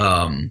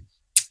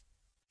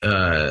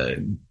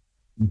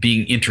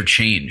being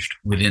interchanged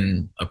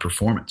within a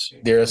performance.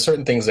 There are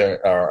certain things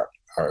that are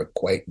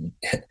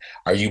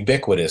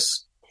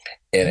ubiquitous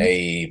in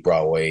a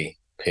Broadway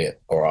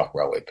pit or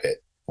off-Broadway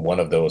pit. One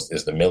of those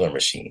is the Miller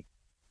machine.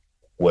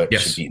 What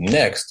should be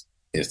next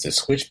is the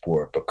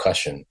switchboard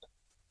percussion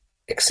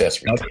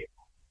accessory table.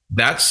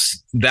 That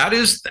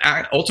is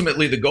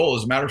ultimately the goal.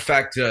 As a matter of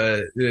fact,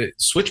 the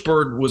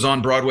Switchboard was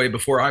on Broadway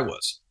before I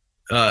was.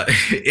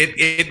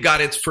 It got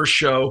its first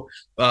show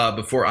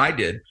before I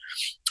did.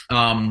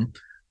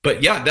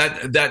 But yeah,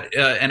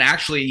 and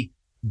actually,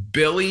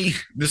 Billy,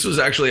 this was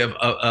actually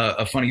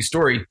a funny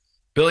story.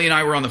 Billy and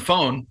I were on the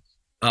phone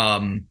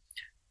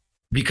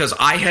because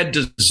I had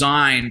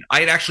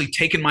actually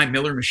taken my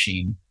Miller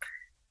machine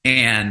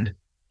and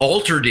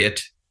altered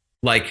it,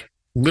 like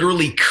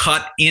literally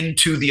cut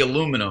into the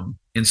aluminum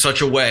in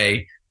such a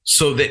way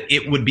so that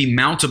it would be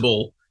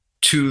mountable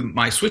to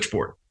my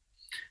switchboard.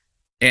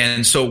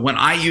 And so when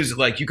I use it,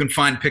 like you can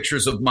find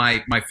pictures of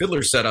my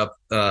fiddler setup,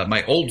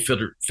 my old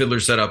fiddler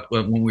setup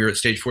when we were at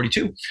Stage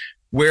 42,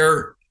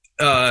 where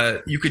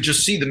you could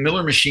just see the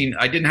Miller machine.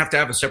 I didn't have to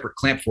have a separate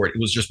clamp for it. It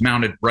was just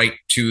mounted right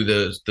to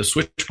the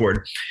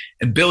switchboard.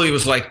 And Billy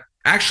was like,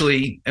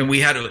 actually, and we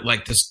had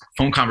like this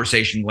phone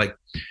conversation, like,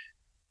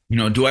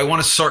 do I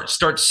want to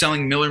start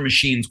selling Miller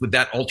machines with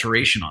that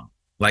alteration on them?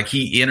 Like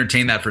he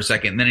entertained that for a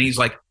second. And then he's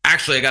like,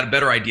 actually, I got a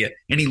better idea.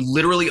 And he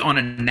literally on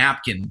a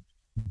napkin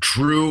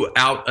drew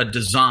out a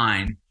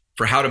design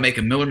for how to make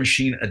a Miller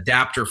machine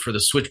adapter for the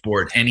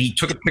switchboard. And he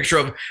took a picture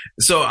of,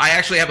 so I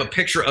actually have a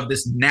picture of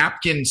this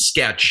napkin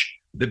sketch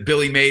that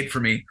Billy made for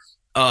me.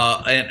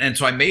 And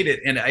so I made it,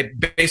 and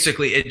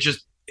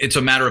it's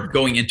a matter of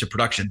going into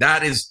production.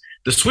 That is,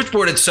 the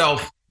switchboard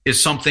itself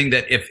is something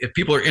that if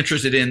people are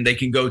interested in, they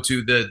can go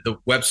to the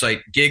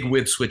website Gig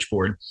with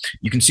Switchboard.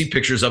 You can see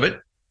pictures of it.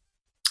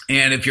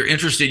 And if you're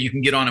interested, you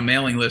can get on a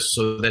mailing list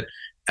so that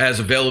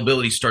as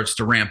availability starts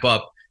to ramp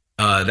up,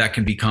 that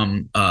can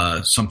become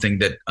something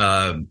that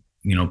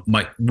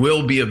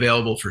will be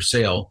available for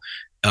sale.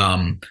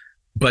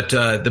 But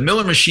the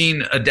Miller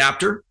machine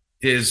adapter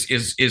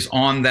is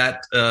on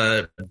that.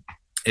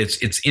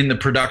 It's in the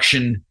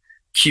production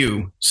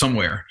queue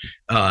somewhere.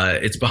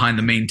 It's behind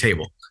the main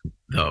table,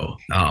 though.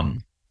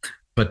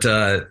 But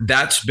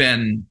that's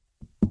been.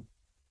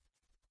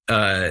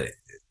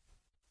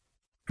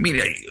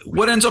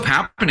 What ends up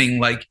happening,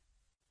 like,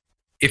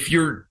 if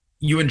you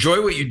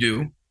enjoy what you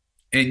do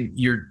and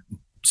you're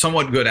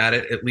somewhat good at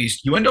it, at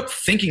least, you end up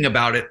thinking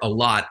about it a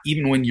lot,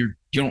 even when you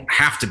don't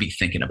have to be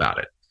thinking about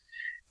it.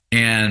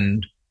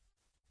 And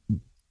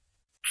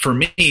for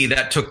me,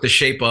 that took the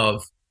shape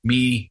of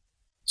me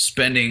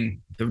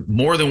spending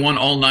more than one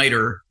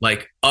all-nighter,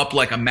 like up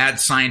like a mad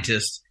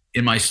scientist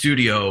in my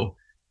studio,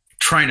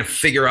 trying to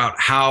figure out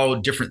how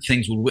different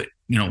things would,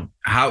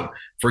 how,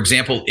 for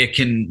example, it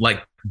can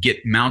like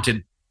get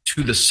mounted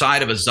to the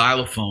side of a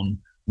xylophone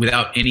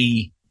without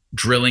any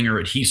drilling or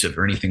adhesive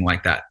or anything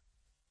like that.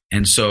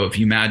 And so if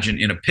you imagine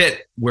in a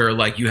pit where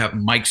like you have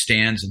mic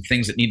stands and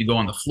things that need to go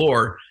on the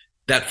floor,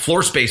 that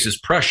floor space is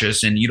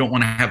precious, and you don't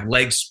want to have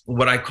legs,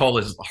 what I call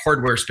is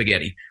hardware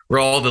spaghetti, where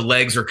all the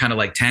legs are kind of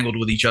like tangled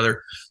with each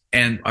other.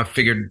 And I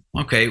figured,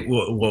 okay,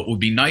 what would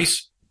be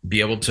nice?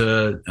 Be able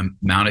to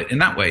mount it in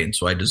that way. And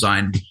so I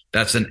designed,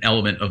 that's an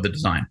element of the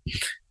design.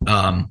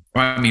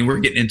 We're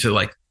getting into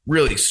like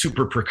really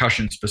super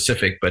percussion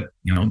specific, but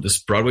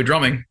this Broadway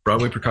drumming,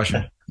 Broadway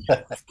percussion.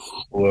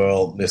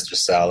 Well, Mr.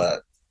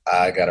 Sala,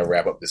 I got to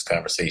wrap up this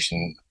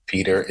conversation.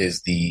 Peter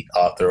is the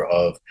author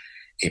of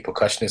A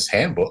Percussionist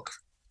Handbook.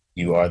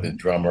 You are the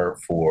drummer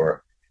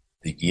for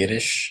the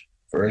Yiddish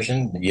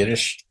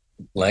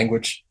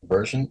language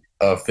version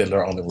of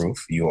Fiddler on the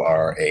Roof. You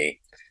are a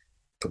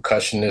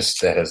percussionist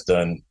that has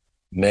done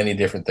many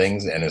different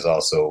things and is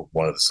also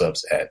one of the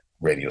subs at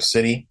Radio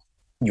City.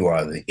 You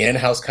are the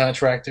in-house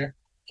contractor,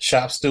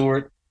 shop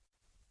steward.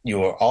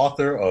 You are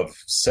author of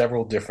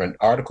several different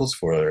articles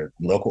for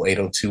local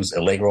 802's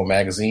Allegro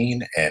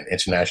magazine and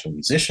international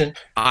musician.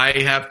 I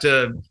have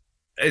to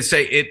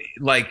say it,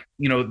 like,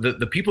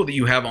 the people that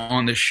you have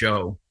on this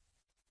show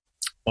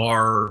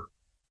are,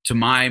 to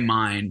my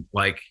mind,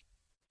 like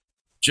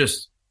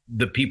just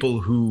the people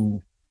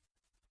who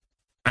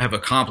have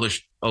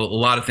accomplished a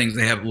lot of things.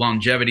 They have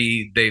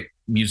longevity, they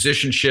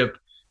musicianship,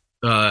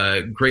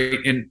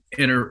 great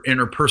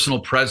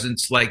interpersonal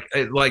presence, like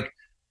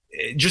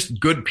just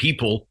good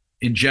people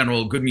in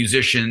general, good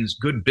musicians,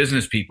 good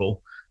business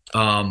people,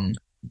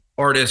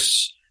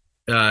 artists,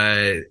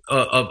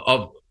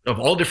 of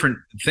all different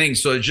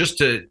things. So just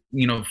to,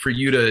 for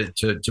you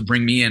to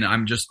bring me in,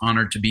 I'm just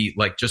honored to be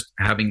like just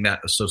having that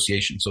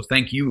association. So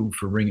thank you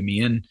for bringing me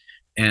in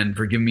and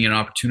for giving me an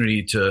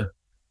opportunity to,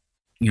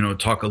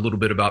 talk a little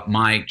bit about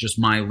my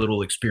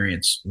little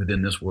experience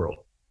within this world.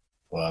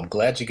 Well, I'm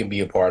glad you can be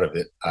a part of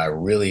it. I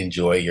really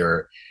enjoy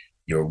your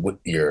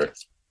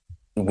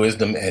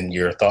wisdom and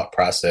your thought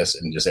process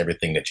and just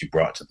everything that you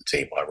brought to the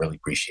table. I really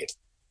appreciate it.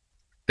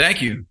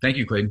 Thank you. Thank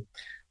you, Clayton.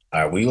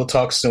 All right, we will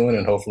talk soon,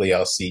 and hopefully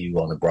I'll see you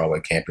on the Broadway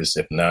campus.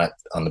 If not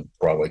on the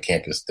Broadway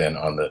campus, then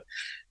on the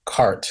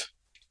cart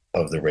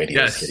of the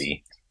Radio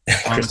City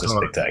Christmas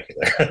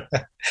Spectacular.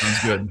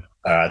 Sounds good.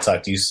 All right, I'll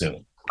talk to you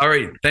soon. All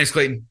right. Thanks,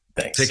 Clayton.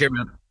 Thanks. Take care,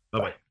 man.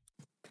 Bye-bye.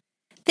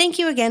 Thank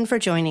you again for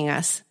joining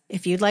us.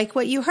 If you'd like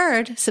what you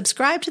heard,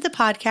 subscribe to the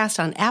podcast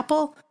on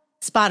Apple,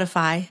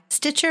 Spotify,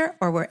 Stitcher,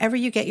 or wherever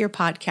you get your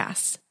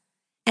podcasts.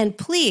 And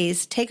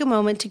please take a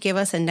moment to give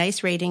us a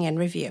nice rating and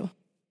review.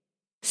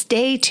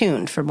 Stay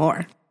tuned for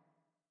more.